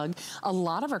comforting hug. A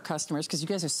lot of our customers, because you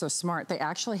guys are so smart, they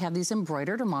actually have these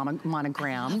embroidered or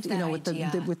monogrammed, you know, with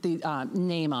the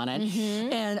name on it.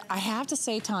 And I have to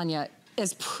say, Tanya,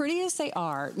 as pretty as they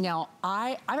are, now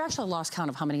I've actually lost count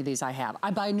of how many of these I have. I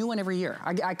buy a new one every year.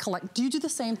 I collect. Do you do the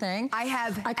same thing?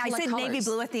 I said colors. navy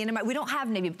blue at the end of my, we don't have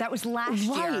navy, that was last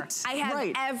year. I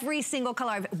have every single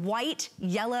color. I have white,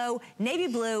 yellow, navy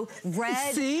blue,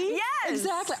 red. See? Yes.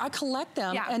 Exactly. I collect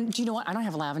them. Yeah. And do you know what? I don't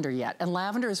have lavender yet. And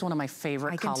lavender is one of my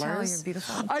favorite colors. I can tell you're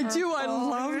beautiful. I do. I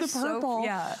love the purple.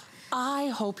 So, I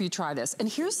hope you try this. And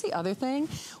here's the other thing.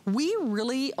 We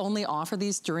really only offer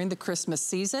these during the Christmas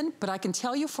season, but I can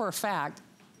tell you for a fact,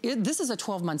 this is a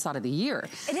 12 months out of the year.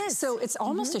 It is. So it's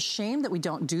almost a shame that we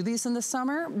don't do these in the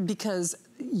summer, because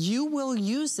you will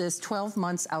use this 12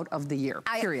 months out of the year,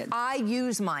 period. I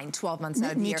use mine 12 months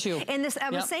out of the year. Me too. And this, I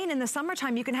was saying in the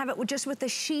summertime, you can have it just with the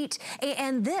sheet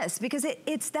and this, because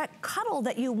it's that cuddle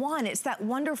that you want. It's that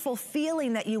wonderful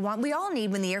feeling that you want. We all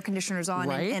need when the air conditioner's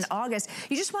on in August.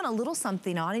 You just want a little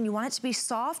something on and you want it to be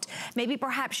soft. Maybe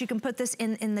perhaps you can put this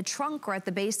in the trunk or at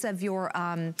the base of your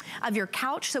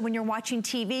couch, so when you're watching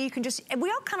TV, you can just, we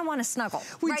all kind of want to snuggle.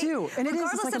 We do. And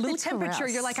regardless like of the temperature,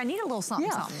 caress. you're like, I need a little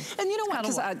something, something. And you know what,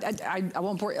 because I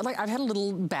won't bore you. Like, I've had a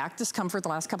little back discomfort the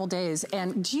last couple days,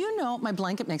 and do you know, my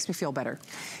blanket makes me feel better.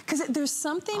 Because there's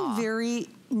something very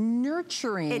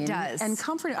nurturing and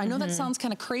comforting. I know that sounds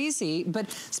kind of crazy, but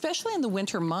especially in the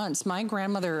winter months, my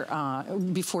grandmother,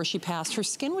 before she passed, her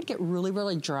skin would get really,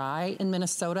 really dry in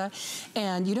Minnesota.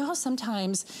 And you know how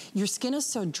sometimes your skin is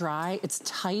so dry, it's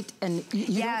tight, and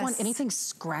you don't want anything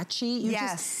scratchy. You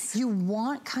you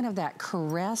want kind of that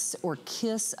caress or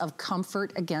kiss of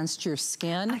comfort against your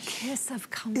skin. A kiss of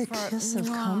comfort. A kiss of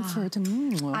comfort.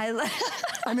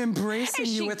 I'm embracing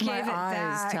you with my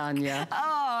eyes, Tanya. Oh,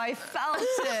 I felt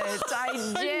it.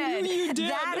 I did. You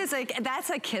did. That's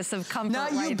a kiss of comfort.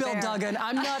 Not you, Bill Duggan.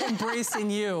 I'm not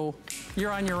embracing you.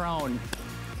 You're on your own.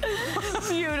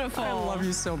 Beautiful. I love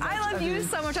you so much. I love you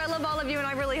so much. I love all of you, and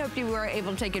I really hope you were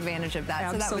able to take advantage of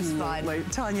that. Absolutely. So that was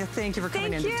fun. Tanya, thank you for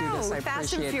coming in to do this. I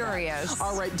Fast appreciate and Furious. That.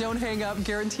 All right, don't hang up.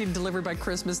 Guaranteed delivery by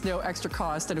Christmas, no extra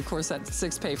cost, and of course that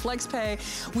 6-pay flex pay.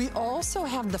 We also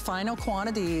have the final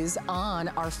quantities on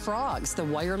our frogs, the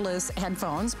wireless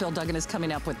headphones. Bill Duggan is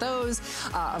coming up with those.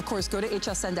 Of course, go to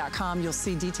hsn.com. You'll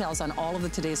see details on all of the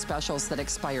today's specials that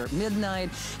expire at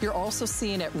midnight. You're also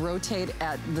seeing it rotate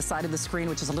at the side of the screen,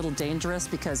 which is a little dangerous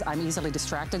because I'm easily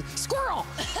distracted. Squirrel!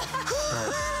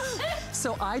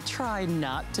 So I try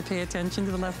not to pay attention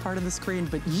to the left part of the screen,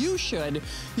 but you should.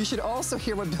 You should also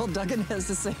hear what Bill Duggan has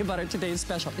to say about our today's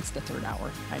special. It's the third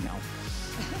hour, I know.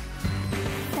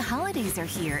 The holidays are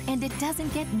here, and it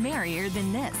doesn't get merrier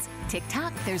than this.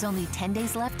 Tick-tock, there's only 10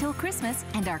 days left till Christmas,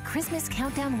 and our Christmas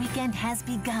countdown weekend has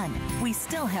begun. We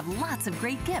still have lots of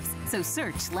great gifts, so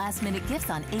search last-minute gifts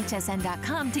on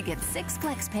hsn.com to get 6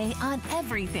 flex pay on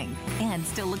everything. And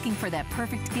still looking for that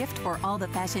perfect gift for all the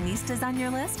fashionistas on your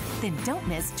list? Then don't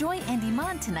miss Joy and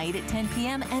Iman tonight at 10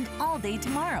 p.m. and all day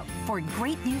tomorrow for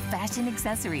great new fashion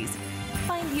accessories.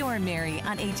 Find your Mary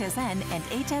on HSN and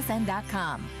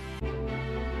hsn.com.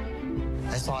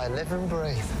 That's why I live and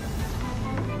breathe.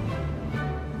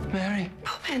 Mary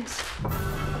Poppins.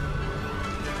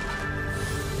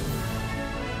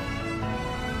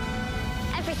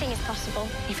 Everything is possible.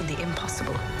 Even the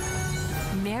impossible.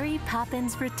 Mary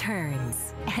Poppins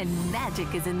returns, and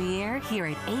magic is in the air here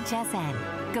at HSN.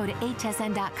 Go to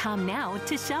hsn.com now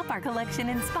to shop our collection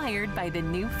inspired by the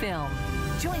new film.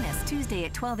 Join us Tuesday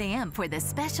at 12 a.m. for the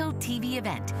special TV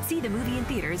event. See the movie in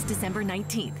theaters December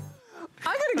 19th.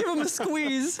 I gotta give him a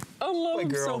squeeze. I love him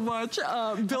so much.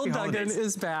 Bill Duggan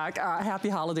is back. Happy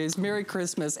holidays, Merry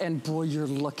Christmas, and boy, you're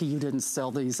lucky you didn't sell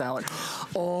these out.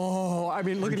 Oh, I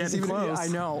mean, look at this. I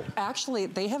know. Actually,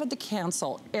 they have had to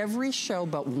cancel every show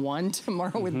but one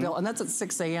tomorrow with Bill, and that's at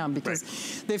 6 a.m.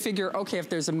 because they figure, okay, if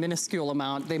there's a minuscule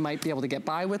amount, they might be able to get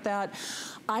by with that.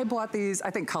 I bought these. I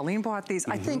think Colleen bought these.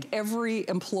 I think every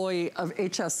employee of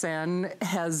HSN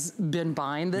has been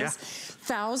buying this.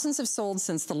 Thousands have sold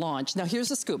since the launch. Now, here's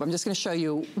the scoop. I'm just going to show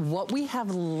you what we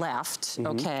have left,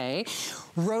 okay?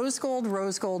 Rose gold,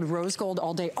 rose gold, rose gold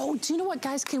all day. Oh, do you know what,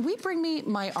 guys? Can we bring me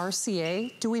my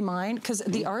RCA? Do we mind? Because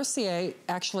the RCA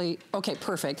actually, okay,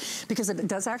 perfect. Because it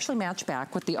does actually match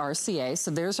back with the RCA.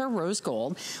 So there's our rose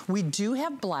gold. We do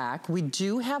have black. We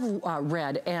do have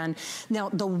red. And now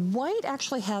the white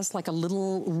actually has like a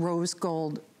little rose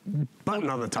gold button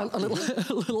on the top. A little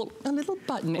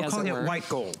button, We're as calling it were. it white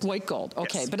gold. White gold,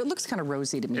 okay. Yes. But it looks kind of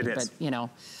rosy to me. It but, is. you know,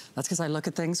 that's because I look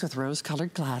at things with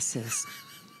rose-colored glasses.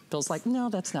 Bill's like, no,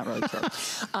 that's not really true.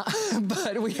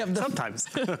 But we have the... Sometimes.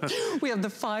 We have the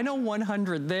final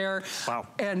 100 there. Wow.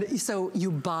 And so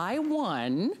you buy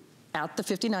one at the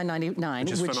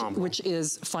 $59.99, which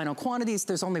is final quantities.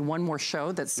 There's only one more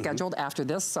show that's scheduled after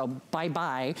this, so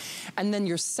bye-bye. And then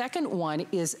your second one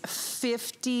is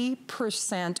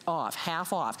 50% off,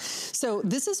 half off. So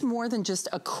this is more than just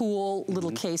a cool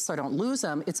little case so I don't lose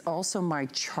them. It's also my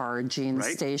charging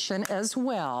station as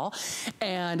well.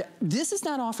 And this is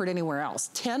not offered anywhere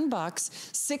else. $10,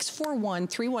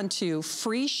 641-312,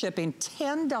 free shipping,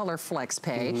 $10 flex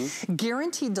pay,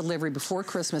 guaranteed delivery before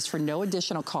Christmas for no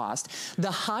additional cost. last.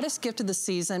 The hottest gift of the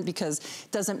season, because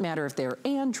it doesn't matter if they're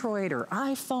Android or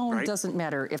iPhone, Right. doesn't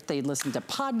matter if they listen to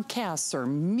podcasts or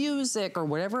music or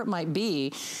whatever it might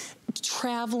be,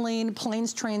 traveling,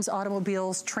 planes, trains,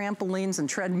 automobiles, trampolines, and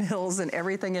treadmills, and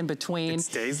everything in between. It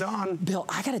stays on. Bill,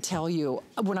 I gotta tell you,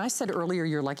 when I said earlier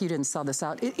you're lucky you didn't sell this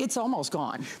out, it's almost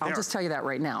gone. I'll just tell you that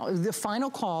right now. The final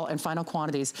call and final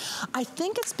quantities, I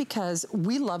think it's because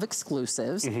we love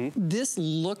exclusives. This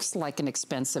looks like an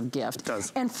expensive gift. It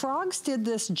does. And Frogs did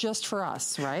this just for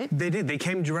us, right? They did. They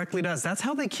came directly to us. That's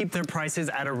how they keep their prices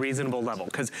at a reasonable level,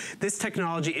 because this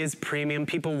technology is premium.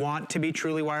 People want to be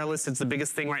truly wireless. It's the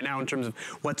biggest thing right now in terms of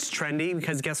what's trendy,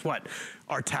 because guess what?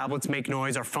 Our tablets make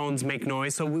noise, our phones make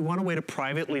noise, so we want a way to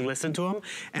privately listen to them,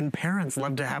 and parents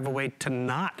love to have a way to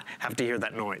not have to hear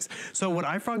that noise. So what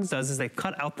iFrogs does is they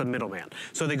cut out the middleman.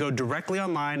 So they go directly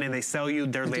online and they sell you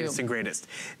their latest and greatest.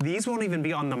 These won't even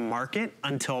be on the market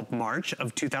until March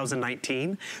of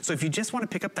 2019. So if you just want to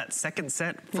pick up that second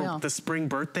set for the spring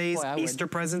birthdays, Easter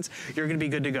presents, you're gonna be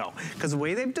good to go. Because the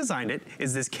way they've designed it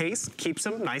is this case keeps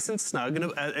them nice and snug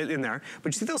in there,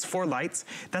 but you see those 4 lights?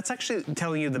 That's actually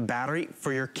telling you the battery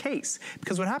for your case.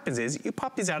 Because what happens is you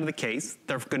pop these out of the case,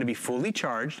 they're gonna be fully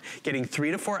charged, getting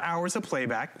 3 to 4 hours of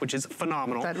playback, which is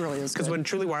phenomenal. That really is good. Because when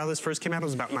Truly Wireless first came out, it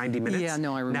was about 90 minutes. Yeah,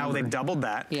 no, I remember. Now they've doubled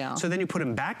that. Yeah. So then you put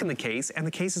them back in the case, and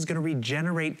the case is gonna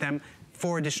regenerate them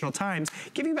 4 additional times,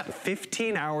 giving about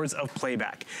 15 hours of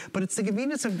playback. But it's the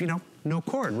convenience of, you know, no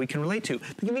cord we can relate to.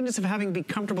 The convenience of having be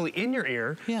comfortably in your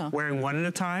ear, wearing 1 at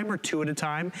a time or 2 at a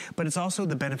time, but it's also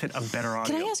the benefit of better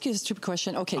audio. Can I ask you a stupid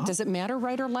question? Okay, does it matter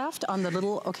right or left on the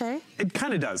little, It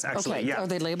kind of does, actually, okay. yeah. Are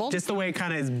they labeled? Just the way it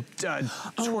kind of is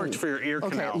torqued for your ear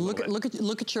canal. Okay,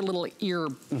 look at your little ear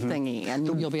thingy, and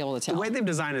you'll be able to tell. The way they've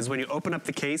designed is when you open up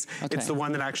the case, it's the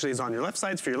one that actually is on your left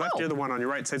side's for your left ear, the one on your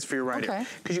right side's for your right ear.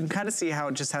 Because you can kind of see how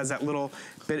it just has that little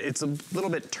bit, it's a little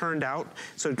bit turned out,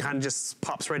 so it kind of just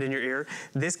pops right in your ear.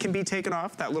 This can be taken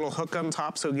off, that little hook on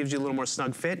top, so it gives you a little more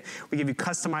snug fit. We give you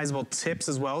customizable tips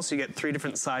as well, so you get 3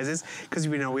 different sizes, because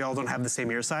we know we all don't have the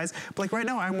same ear size. But like right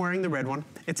now, I'm wearing the red one.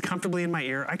 It's comfortably in my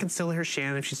ear. I can still hear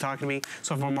Shannon if she's talking to me,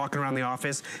 so if I'm walking around the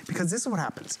office, because this is what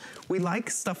happens. We like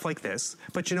stuff like this,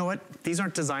 but you know what? These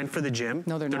aren't designed for the gym.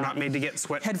 No, they're not made to get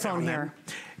sweat Headphone hair.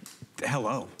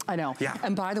 Hello. I know. Yeah.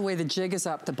 And by the way, the jig is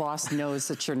up. The boss knows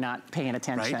that you're not paying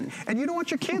attention. Right? And you don't want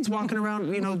your kids walking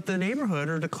around, you know, the neighborhood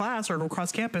or to class or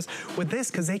across campus with this,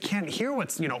 because they can't hear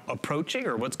what's, you know, approaching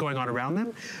or what's going on around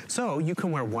them. So you can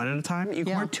wear 1 at a time. You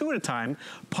can wear 2 at a time.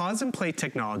 Pause and play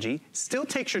technology. Still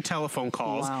takes your telephone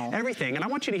calls. Everything. And I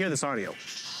want you to hear this audio.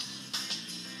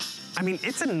 I mean,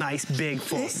 it's a nice, big,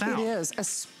 full sound. It is,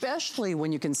 especially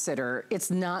when you consider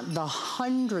it's not the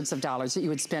hundreds of dollars that you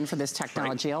would spend for this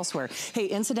technology elsewhere. Hey,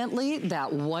 incidentally,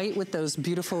 that white with those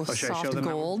beautiful soft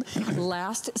gold,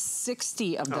 last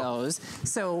 60 of those.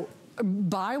 So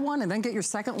buy one and then get your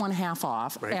second one half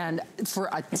off. And for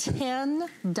a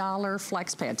 $10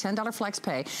 flex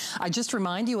pay, I just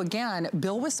remind you again,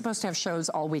 Bill was supposed to have shows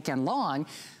all weekend long.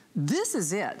 This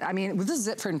is it. I mean, this is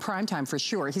it for in prime time for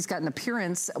sure. He's got an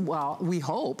appearance, well, we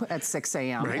hope, at 6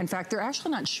 a.m. In fact, they're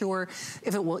actually not sure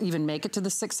if it will even make it to the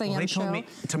 6 a.m. show. They told me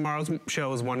tomorrow's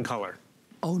show is 1 color.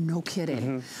 Oh, no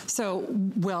kidding. So,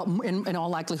 well, in all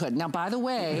likelihood. Now, by the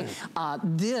way,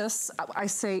 this, I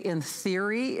say in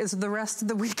theory, is the rest of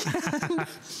the weekend.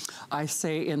 I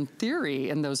say in theory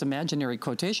in those imaginary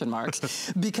quotation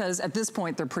marks, because at this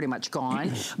point they're pretty much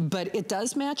gone. But it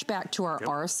does match back to our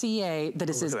RCA that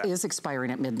is expiring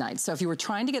at midnight. So if you were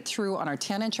trying to get through on our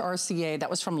 10-inch RCA, that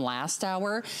was from last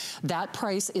hour, that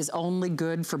price is only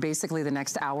good for basically the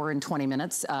next hour and 20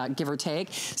 minutes, give or take.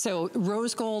 So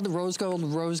rose gold, rose gold,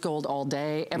 rose gold all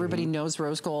day. Everybody knows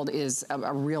rose gold is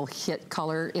a real hit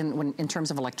color in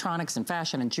terms of electronics and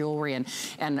fashion and jewelry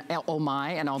and oh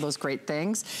my, and all those great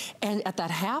things. And at that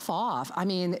half off, I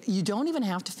mean, you don't even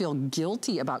have to feel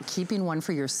guilty about keeping one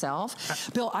for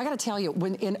yourself. Bill, I gotta tell you,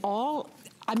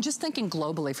 I'm just thinking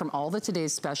globally from all the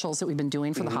today's specials that we've been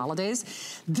doing for the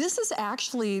holidays, this is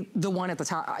actually the one at the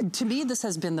top. To me, this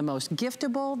has been the most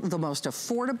giftable, the most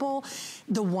affordable,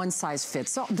 the one size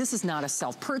fits all. This is not a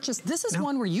self-purchase. This is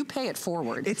one where you pay it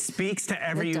forward. It speaks to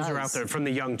every user out there, from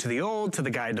the young to the old, to the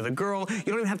guy to the girl. You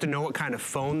don't even have to know what kind of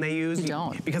phone they use. You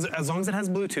don't. Because as long as it has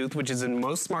Bluetooth, which is in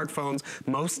most smartphones,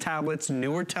 most tablets,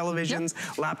 newer televisions,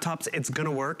 laptops, it's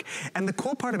gonna work. And the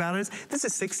cool part about it is, this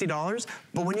is $60,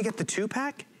 but when you get the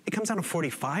 2-pack, it comes down to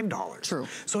 $45. True.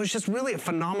 So it's just really a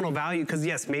phenomenal value because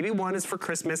yes, maybe one is for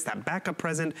Christmas, that backup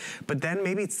present, but then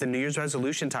maybe it's the New Year's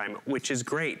resolution time, which is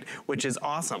great, which is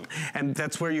awesome. And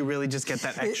that's where you really just get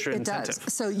that extra incentive.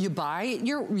 Does. So you buy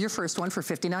your first one for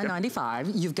 $59.95.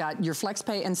 Yep. You've got your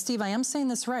FlexPay, and Steve, I am saying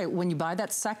this right, when you buy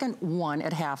that second one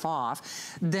at half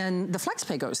off, then the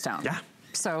FlexPay goes down. Yeah.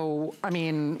 So, I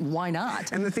mean, why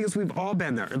not? And the thing is, we've all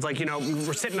been there. It's like, you know,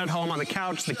 we're sitting at home on the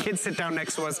couch, the kids sit down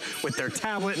next to us with their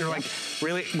tablet, and they're like,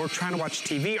 really, we're trying to watch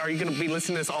TV. Are you gonna be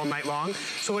listening to this all night long?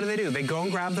 So what do? They go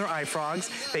and grab their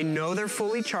iFrogs. They know they're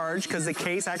fully charged because the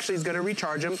case actually is gonna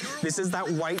recharge them. This is that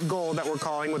white gold that we're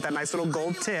calling with that nice little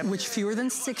gold tip. Which fewer than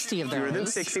 60 of those. Fewer than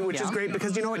 60, which is great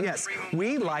because you know what, yes,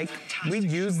 we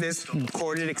use this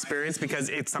corded experience because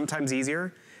it's sometimes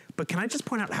easier, but can I just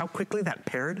point out how quickly that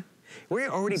paired? We're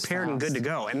already paired and good to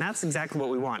go, and that's exactly what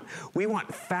we want. We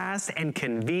want fast and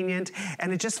convenient,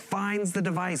 and it just finds the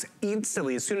device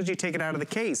instantly as soon as you take it out of the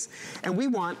case. And we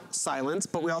want silence,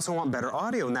 but we also want better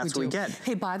audio, and that's what we get.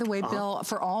 Hey, by the way, Bill,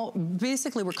 for all,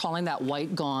 basically we're calling that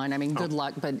white gone. I mean, good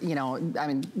luck, but you know, I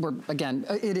mean,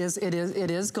 it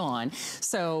is gone.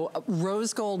 So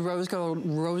rose gold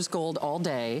all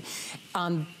day.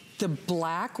 The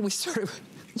black, we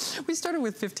started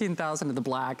with 15,000 of the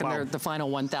black, and they're the final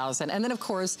 1,000. And then, of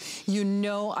course, you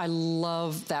know I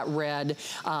love that red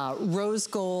rose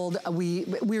gold.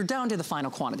 We're down to the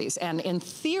final quantities. And in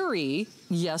theory,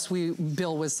 yes,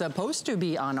 Bill was supposed to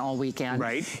be on all weekend.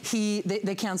 Right.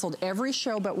 They canceled every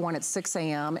show but one at 6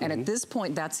 a.m. And at this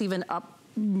point, that's even up,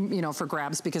 you know, for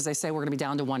grabs because they say we're gonna be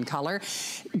down to one color.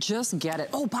 Just get it.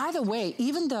 Oh, by the way,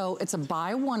 even though it's a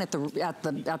buy one at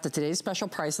the today's special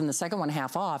price and the second one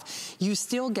half off, you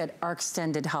still get our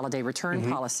extended holiday return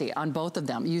policy on both of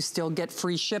them. You still get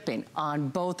free shipping on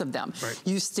both of them. Right.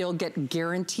 You still get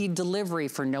guaranteed delivery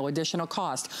for no additional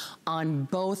cost on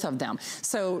both of them.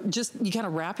 So just, you kind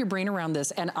of wrap your brain around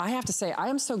this. And I have to say, I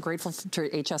am so grateful to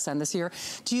HSN this year.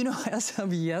 Do you know, as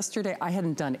of yesterday, I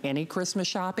hadn't done any Christmas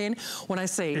shopping. When I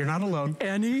say you're not alone.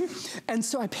 Any, and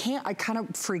so I kind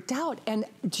of freaked out. And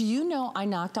do you know I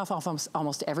knocked off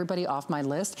almost everybody off my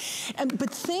list? But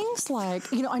things like,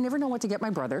 you know, I never know what to get my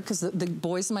brother because the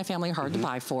boys in my family are hard to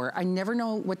buy for. I never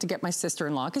know what to get my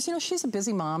sister-in-law because you know she's a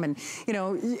busy mom, and you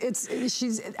know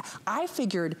I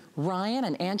figured Ryan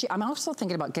and Angie. I'm also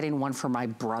thinking about getting one for my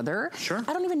brother. Sure.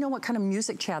 I don't even know what kind of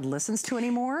music Chad listens to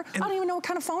anymore. I don't even know what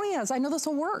kind of phone he has. I know this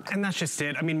will work. And that's just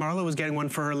it. I mean, Marla was getting one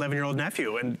for her 11-year-old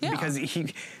nephew, and because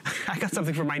I got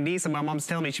something for my niece, and my mom's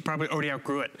telling me she probably already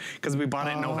outgrew it because we bought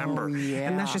it in November. Yeah.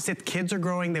 And that's just it. Kids are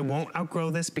growing. They won't outgrow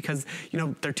this because, you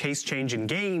know, their tastes change in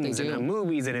games and in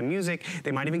movies and in music.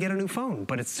 They might even get a new phone,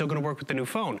 but it's still going to work with the new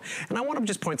phone. And I want to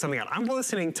just point something out. I'm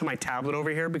listening to my tablet over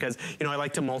here because, you know, I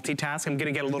like to multitask. I'm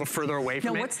going to get a little further away from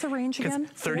it. Now, what's the range again?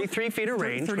 33 feet of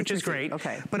range, which is great.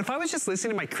 Okay. But if I was just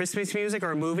listening to my Christmas music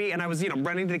or a movie and I was, you know,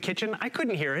 running to the kitchen, I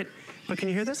couldn't hear it. But can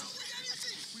you hear this?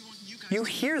 You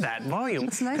hear that volume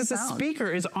because the speaker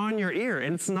is on your ear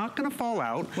and it's not going to fall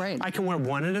out. Right. I can wear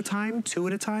one at a time, two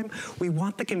at a time. We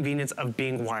want the convenience of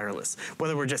being wireless,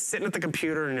 whether we're just sitting at the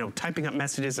computer and, you know, typing up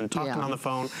messages and talking on the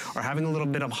phone or having a little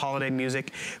bit of holiday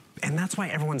music. And that's why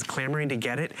everyone's clamoring to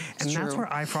get it. And that's where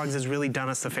iFrogs has really done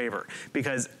us a favor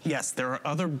because yes, there are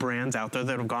other brands out there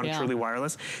that have gone truly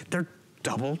wireless. They're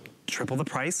double, triple the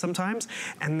price sometimes,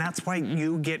 and that's why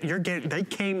they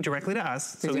came directly to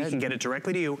us, so we can get it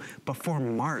directly to you before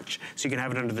March, so you can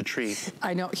have it under the tree.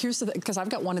 I know. Here's the thing, because I've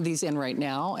got one of these in right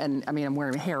now, and I mean I'm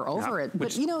wearing hair over it,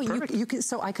 but you know, you can.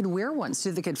 So I could wear one,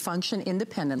 so they could function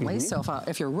independently. So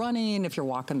if you're running, if you're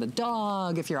walking the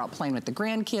dog, if you're out playing with the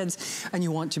grandkids, and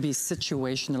you want to be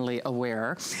situationally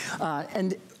aware,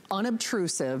 and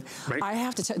unobtrusive. I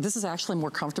have to tell you, this is actually more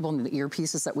comfortable than the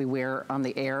earpieces that we wear on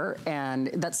the air, and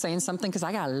that's saying something because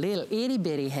I got a little itty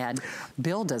bitty head.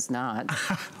 Bill does not.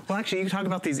 Well, actually, you talk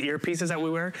about these earpieces that we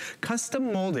wear,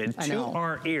 custom molded to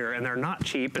our ear, and they're not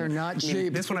cheap. They're not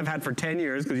cheap. This one I've had for 10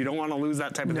 years because you don't want to lose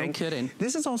that type of thing. No kidding.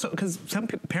 This is also, because some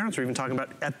parents are even talking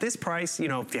about, at this price, you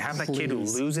know, if you have that kid who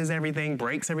loses everything,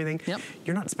 breaks everything,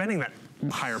 you're not spending that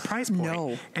higher price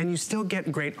point. And you still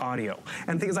get great audio.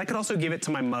 And the thing is, I could also give it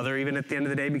to my mother even at the end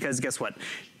of the day because guess what?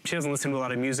 She doesn't listen to a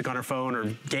lot of music on her phone or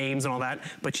games and all that,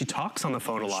 but she talks on the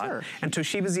phone a lot. And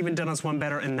Toshiba's even done us one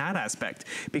better in that aspect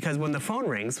because when the phone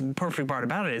rings, the perfect part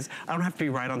about it is I don't have to be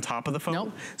right on top of the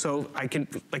phone. So I can,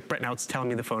 like right now it's telling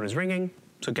me the phone is ringing.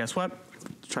 So guess what?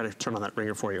 Let's try to turn on that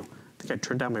ringer for you. I think I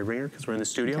turned down my ringer because we're in the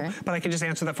studio, but I can just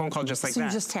answer that phone call just like that. So you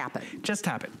just tap it? Just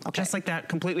tap it, just like that,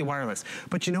 completely wireless.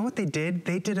 But you know what they did?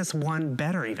 They did us one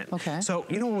better even. So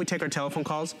you know when we take our telephone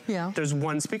calls, there's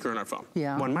one speaker on our phone,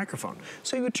 one microphone.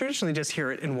 So you would traditionally just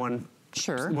hear it in one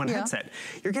one headset.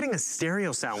 You're getting a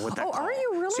stereo sound with that call. Are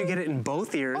you really? So you get it in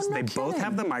both ears. No they kidding. both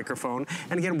have the microphone.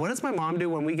 And again, what does my mom do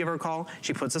when we give her a call?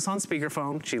 She puts us on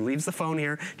speakerphone. She leaves the phone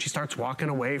here. She starts walking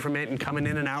away from it and coming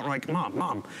in and out. We're like,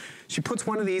 Mom. She puts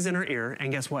one of these in her ear,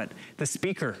 and guess what? The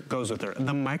speaker goes with her.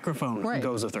 The microphone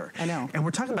goes with her. I know. And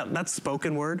we're talking about that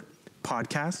spoken word.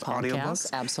 Podcast,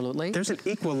 audiobooks. Absolutely. There's an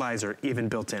equalizer even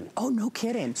built in. Oh, no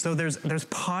kidding. So there's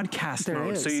podcast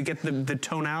mode, so you get the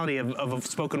tonality of a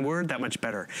spoken word that much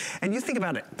better. And you think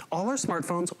about it, all our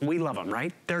smartphones, we love them,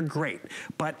 right? They're great,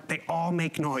 but they all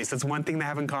make noise. That's one thing they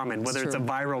have in common, whether it's a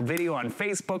viral video on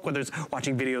Facebook, whether it's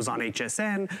watching videos on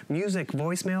HSN, music,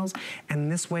 voicemails,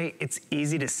 and this way it's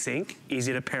easy to sync,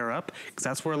 easy to pair up, because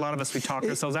that's where a lot of us, we talk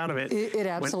ourselves out of it. It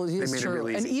absolutely is true.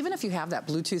 Really and even if you have that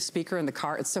Bluetooth speaker in the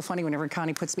car, it's so funny whenever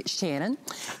Connie puts me, Shannon,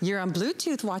 you're on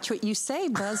Bluetooth, watch what you say,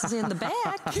 Buzz is in the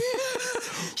back.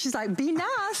 She's like, be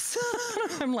nice.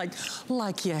 I'm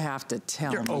like you have to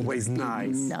tell me. You're always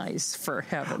nice. Nice, for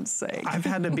heaven's sake. I'm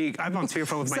on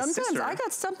speakerphone with my sister. Sometimes I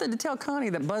got something to tell Connie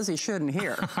that Buzzy shouldn't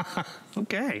hear.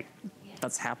 Okay.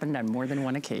 That's happened on more than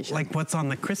one occasion. Like what's on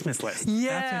the Christmas list.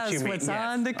 Yes, that's what you mean. what's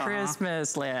on the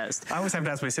Christmas list. I always have to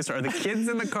ask my sister, are the kids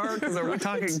in the car? Because are we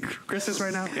talking Christmas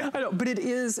right now? Yeah. I know, but it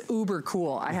is uber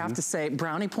cool. I have to say,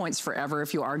 brownie points forever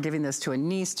if you are giving this to a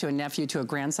niece, to a nephew, to a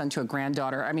grandson, to a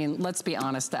granddaughter. I mean, let's be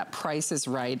honest, that price is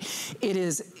right.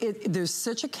 There's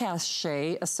such a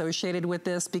cachet associated with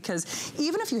this because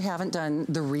even if you haven't done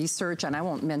the research, and I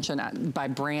won't mention by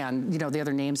brand, the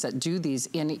other names that do these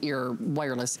in-ear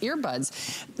wireless earbuds,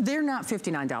 they're not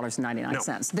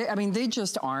 $59.99. No. They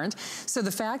just aren't. So the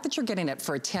fact that you're getting it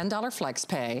for a $10 flex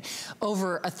pay,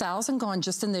 over 1,000 gone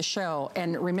just in this show,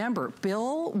 and remember,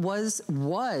 Bill was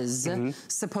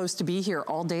supposed to be here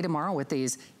all day tomorrow with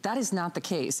these. That is not the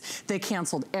case. They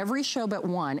canceled every show but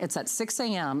one. It's at 6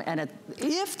 a.m. and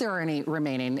if there are any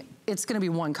remaining, it's going to be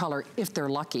one color if they're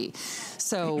lucky.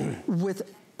 So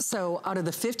So out of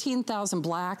the 15,000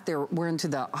 black, we're into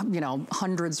the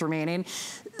hundreds remaining.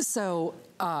 So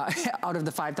out of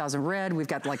the 5,000 red, we've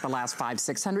got like the last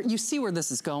 500-600. You see where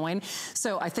this is going.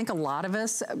 So I think a lot of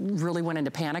us really went into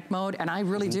panic mode, and I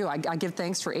really do. I give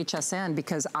thanks for HSN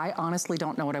because I honestly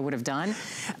don't know what I would have done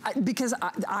because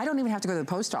I don't even have to go to the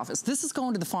post office. This is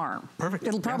going to the farm. Perfect.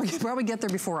 It'll probably get there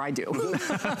before I do.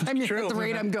 I mean, at the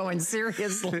rate I'm going,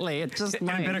 seriously, it just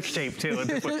might. In better shape too.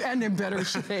 And in better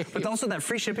shape. But also that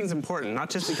free shipping is important, not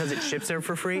just because it ships there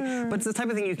for free, but it's the type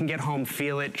of thing you can get home,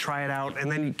 feel it, try it out,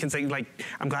 and then you can say like,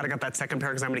 I'm glad I got that second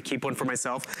pair because I'm going to keep one for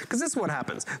myself. Because this is what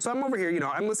happens. So I'm over here,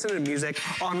 I'm listening to music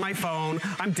on my phone.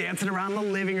 I'm dancing around the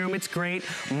living room. It's great.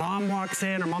 Mom walks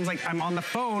in, or mom's like, I'm on the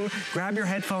phone. Grab your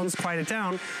headphones, quiet it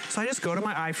down. So I just go to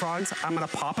my iFrogs. I'm going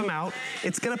to pop them out.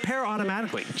 It's going to pair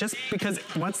automatically. Just because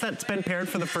once that's been paired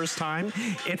for the first time,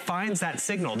 it finds that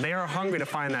signal. They are hungry to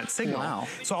find that signal. Wow.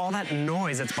 So all that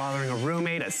noise that's bothering a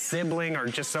roommate, a sibling, or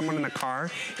just someone in the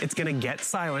car, it's going to get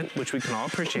silent, which we can all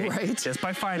appreciate just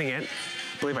by finding it.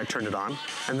 I believe I turned it on,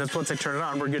 and then once I turn it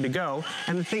on, we're good to go.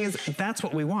 And the thing is, that's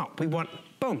what we want. We want,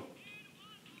 boom.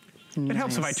 Nice. It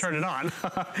helps if I turn it on,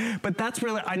 but that's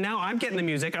really, now I'm getting the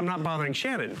music, I'm not bothering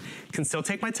Shannon. Can still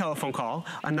take my telephone call.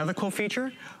 Another cool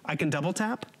feature, I can double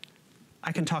tap.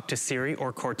 I can talk to Siri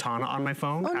or Cortana on my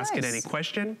phone, ask it any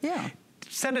question. Yeah.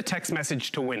 Send a text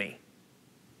message to Winnie,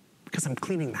 because I'm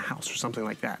cleaning the house or something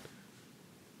like that.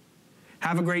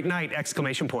 Have a great night,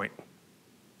 exclamation point.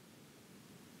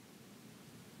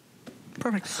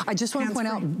 Perfect. I just want to point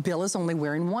out, Bill is only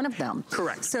wearing one of them.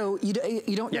 Correct. So you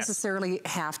don't necessarily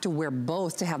have to wear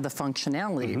both to have the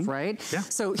functionality, right? Yeah.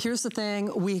 So here's the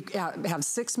thing. We have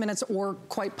 6 minutes or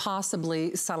quite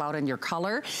possibly sell out in your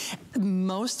color.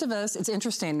 Most of us, it's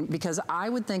interesting because I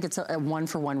would think it's a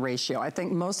 1-for-1 ratio. I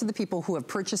think most of the people who have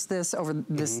purchased this over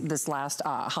this last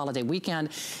holiday weekend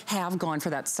have gone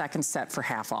for that second set for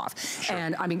half off. Sure.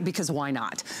 And I mean, because why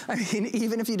not? I mean,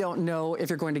 even if you don't know if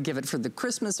you're going to give it for the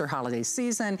Christmas or holiday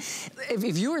season,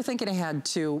 if you were thinking ahead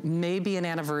to maybe an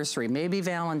anniversary, maybe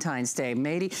Valentine's Day,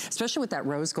 maybe, especially with that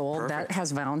rose gold, that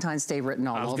has Valentine's Day written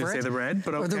all over it. I was going to say the red,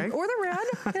 but okay. Or the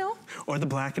red, Or the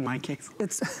black in my case.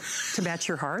 It's to match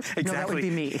your heart? Exactly. No, that would be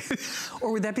me.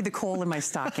 Or would that be the coal in my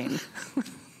stocking?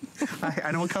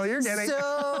 I know what color you're getting.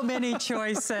 So many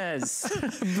choices.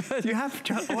 You have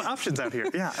options out here,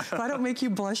 yeah. If I don't make you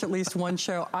blush at least one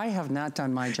show, I have not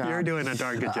done my job. You're doing a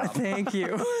darn good job. Thank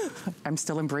you. I'm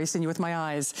still embracing you with my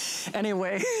eyes.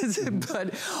 Anyways,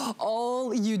 but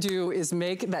all you do is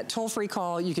make that toll-free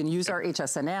call. You can use our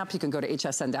HSN app. You can go to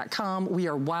hsn.com. We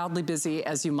are wildly busy,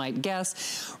 as you might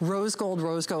guess. Rose gold,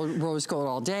 rose gold, rose gold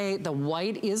all day. The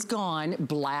white is gone.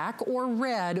 Black or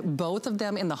red, both of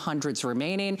them in the hundreds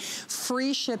remaining.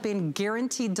 free shipping,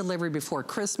 guaranteed delivery before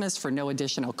Christmas for no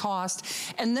additional cost.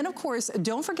 And then of course,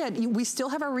 don't forget, we still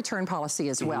have our return policy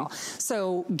as well.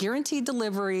 So guaranteed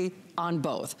delivery on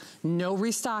both. No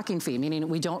restocking fee, meaning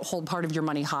we don't hold part of your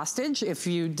money hostage if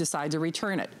you decide to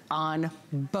return it, on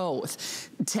both.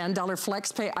 $10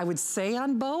 flex pay, I would say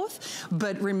on both,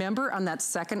 but remember on that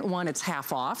second one, it's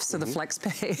half off, so the flex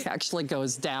pay actually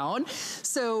goes down.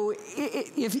 So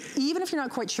even if you're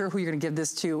not quite sure who you're gonna give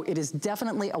this to, it is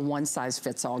definitely a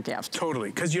one-size-fits-all gift. Totally,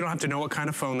 because you don't have to know what kind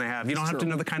of phone they have. You don't have to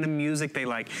know the kind of music they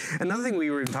like. Another thing we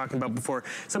were even talking about before,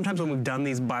 sometimes when we've done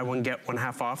these buy one, get one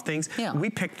half off things, we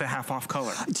pick the half off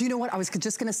color. Do you know what? I was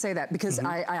just gonna say that because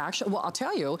I actually, well, I'll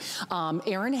tell you,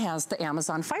 Erin has the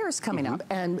Amazon Fires coming up,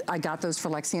 and I got those for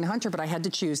Lexi and Hunter, but I had to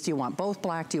choose, do you want both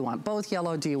black? Do you want both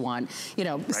yellow? Do you want, you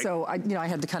know, so I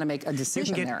had to kind of make a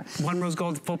decision there. One rose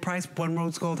gold full price, one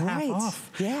rose gold half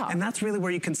off. Yeah. And that's really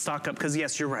where you can stock up, because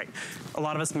yes, you're right. A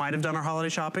lot of us might have done our holiday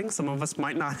shopping. Some of us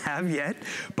might not have yet,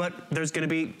 but there's gonna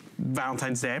be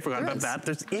Valentine's Day, I forgot about that.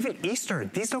 There's even Easter.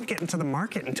 These don't get into the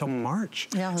market until March.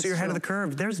 Yeah, so you're ahead of the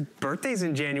curve. There's birthdays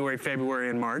in January,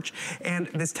 February, and March, and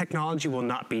this technology will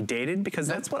not be dated, because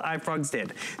that's what iFrogs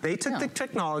did. They took the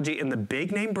technology in the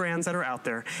big name brands that are out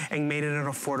there and made it an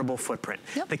affordable footprint.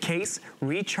 The case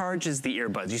recharges the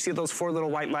earbuds. You see those 4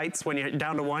 little white lights? When you're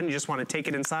down to one, you just want to take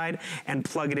it inside and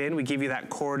plug it in. We give you that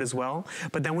cord as well.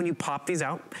 But then when you pop these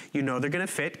out, you know they're gonna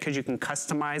fit, because you can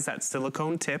customize that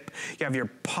silicone tip. You have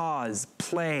your pause,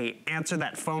 play, answer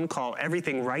that phone call,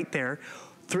 everything right there.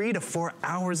 3 to 4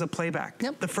 hours of playback.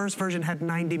 The first version had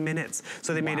 90 minutes,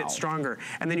 so they made it stronger.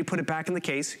 And then you put it back in the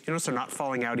case. You notice they're not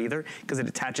falling out either, because it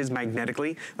attaches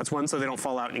magnetically. That's one, so they don't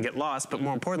fall out and you get lost, but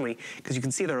more importantly, because you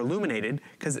can see they're illuminated,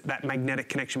 because that magnetic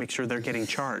connection makes sure they're getting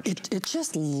charged. It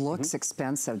just looks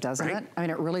expensive, doesn't it? I mean,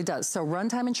 it really does. So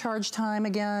runtime and charge time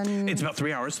again? It's about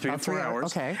 3 hours, 3 to 4 hours.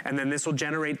 Okay. And then this will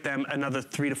generate them another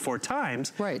 3 to 4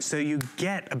 times. So you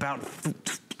get about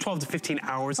 12 to 15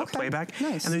 hours of playback.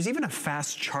 And there's even a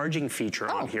fast charging feature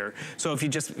on here. So if you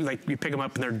just, like, you pick them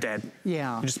up and they're dead.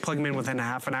 You just plug them in within a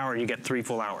half an hour and you get 3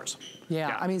 full hours.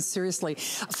 I mean, seriously.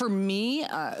 For me,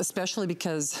 especially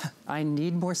because I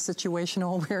need more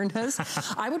situational awareness,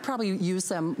 I would probably use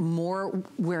them more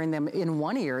wearing them in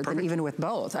one ear than even with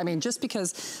both. I mean, just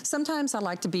because sometimes I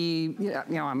like to be, you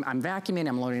know, I'm vacuuming,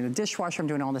 I'm loading the dishwasher, I'm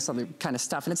doing all this other kind of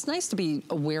stuff, and it's nice to be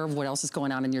aware of what else is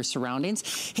going on in your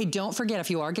surroundings. Hey, don't forget, if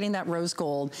you are getting that rose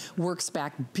gold, works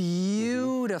back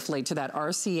beautifully to that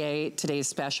RCA Today's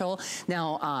Special.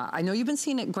 Now, I know you've been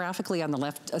seeing it graphically on the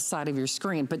left side of your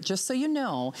screen, but just so you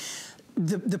know,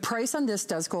 the price on this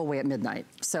does go away at midnight.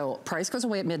 So price goes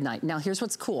away at midnight. Now here's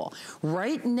what's cool.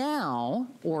 Right now,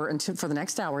 or until for the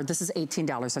next hour, this is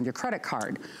 $18 on your credit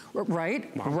card, right?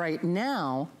 Right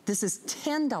now, this is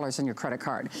 $10 on your credit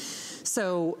card.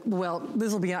 So, well,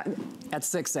 this will be at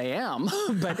 6 a.m.,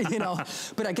 but you know,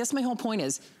 but I guess my whole point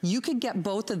is you could get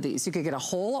both of these. You could get a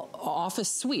whole office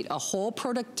suite, a whole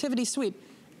productivity suite,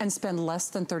 and spend less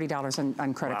than $30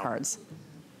 on credit cards.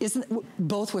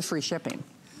 Both with free shipping.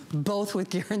 Both with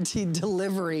guaranteed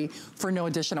delivery for no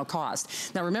additional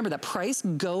cost. Now remember, that price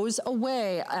goes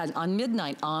away on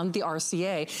midnight on the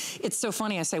RCA. It's so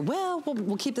funny, I say, well,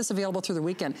 we'll keep this available through the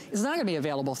weekend. It's not gonna be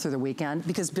available through the weekend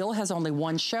because Bill has only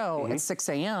one show at 6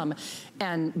 a.m.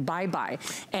 and bye-bye.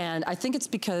 And I think it's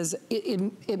because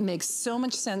it makes so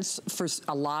much sense for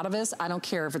a lot of us. I don't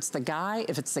care if it's the guy,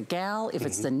 if it's the gal, if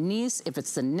it's the niece, if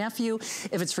it's the nephew,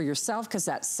 if it's for yourself, because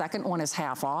that second one is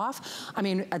half off. I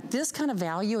mean, at this kind of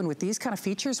value, and with these kind of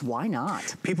features, why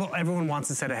not? Everyone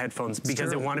wants a set of headphones because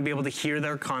they want to be able to hear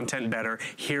their content better,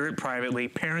 hear it privately.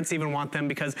 Parents even want them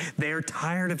because they're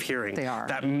tired of hearing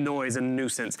that noise and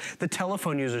nuisance. The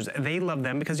telephone users, they love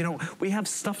them because, you know, we have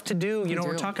stuff to do. You know,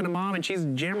 we're talking to mom and she's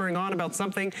jammering on about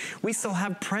something. We still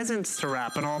have presents to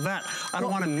wrap and all that. I don't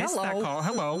want to miss that call.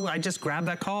 Hello, I just grabbed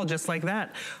that call just like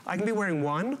that. I can be wearing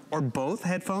one or both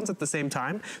headphones at the same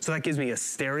time, so that gives me a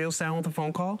stereo sound with a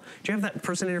phone call. Do you have that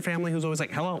person in your family who's always like,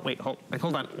 hello, wait, hold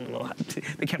on.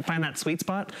 They can't find that sweet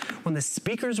spot. When the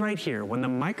speaker's right here, when the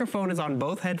microphone is on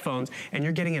both headphones and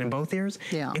you're getting it in both ears,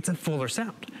 it's a fuller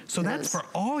sound. So that's for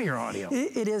all your audio.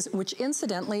 It is, which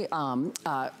incidentally,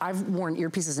 I've worn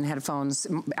earpieces and headphones.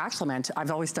 Actually,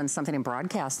 I've always done something in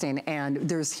broadcasting, and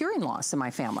there's hearing loss in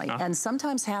my family. And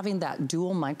sometimes having that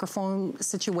dual microphone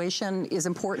situation is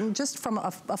important just from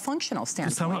a functional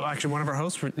standpoint. Actually, one of our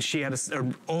hosts, she had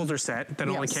an older set that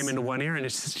only came into one ear,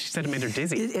 and she said it made her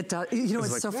dizzy. It does. You know,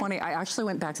 it's so funny. I actually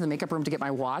went back to the makeup room to get my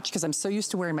watch because I'm so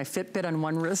used to wearing my Fitbit on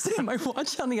one wrist and my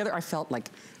watch on the other. I felt like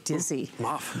dizzy.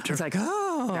 Muff. It's like,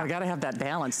 oh. Oh, I gotta have that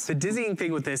balance. The dizzying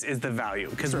thing with this is the value,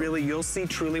 because really you'll see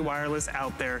truly wireless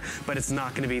out there, but it's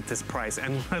not gonna be at this price,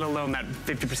 and let alone that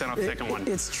 50% off the second one.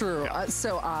 It's true. Yeah.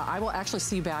 So I will actually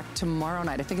see you back tomorrow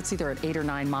night. I think it's either at 8 or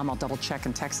 9. Mom, I'll double check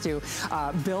and text you.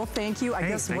 Bill, thank you. I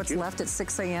guess what's left at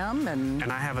 6 a.m. And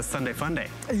I have a Sunday fun day.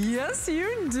 Yes,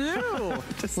 you do.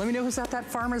 Let me know who's at that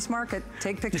farmer's market.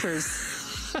 Take pictures.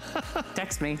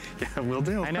 Text me. Yeah, will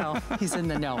do. I know. He's in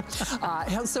the know.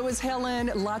 So is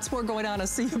Helen. Lots more going on. I'll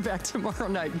see you back tomorrow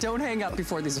night. Don't hang up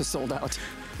before these are sold out.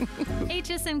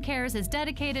 HSN Cares is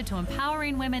dedicated to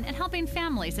empowering women and helping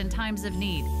families in times of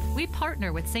need. We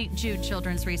partner with St. Jude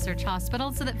Children's Research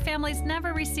Hospital so that families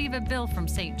never receive a bill from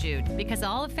St. Jude, because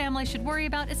all a family should worry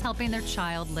about is helping their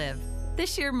child live.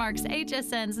 This year marks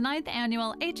HSN's 9th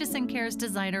annual HSN Cares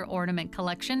Designer Ornament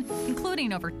Collection,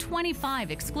 including over 25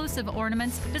 exclusive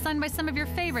ornaments designed by some of your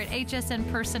favorite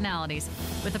HSN personalities.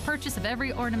 With the purchase of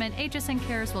every ornament, HSN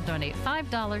Cares will donate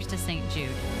 $5 to St. Jude.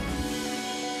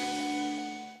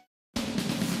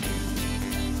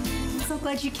 So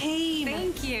glad you came.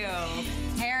 Thank you.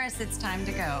 Harris, it's time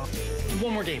to go.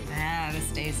 One more game. This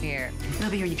stays here.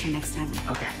 We'll be here when you come next time.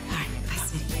 Okay. All right. Bye,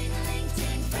 sweetie.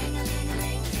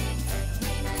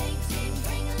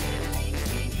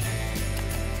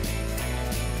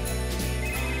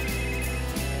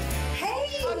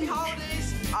 Happy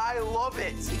holidays. I love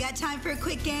it. You got time for a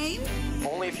quick game?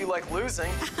 Only if you like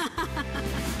losing.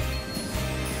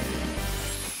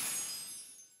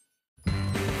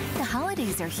 The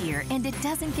holidays are here, and it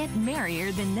doesn't get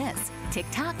merrier than this.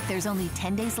 TikTok, there's only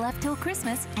 10 days left till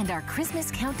Christmas, and our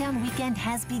Christmas countdown weekend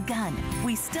has begun.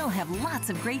 We still have lots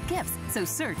of great gifts, so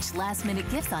search last-minute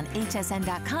gifts on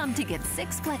hsn.com to get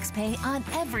 6 flex pay on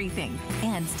everything.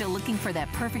 And still looking for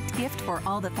that perfect gift for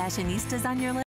all the fashionistas on your list?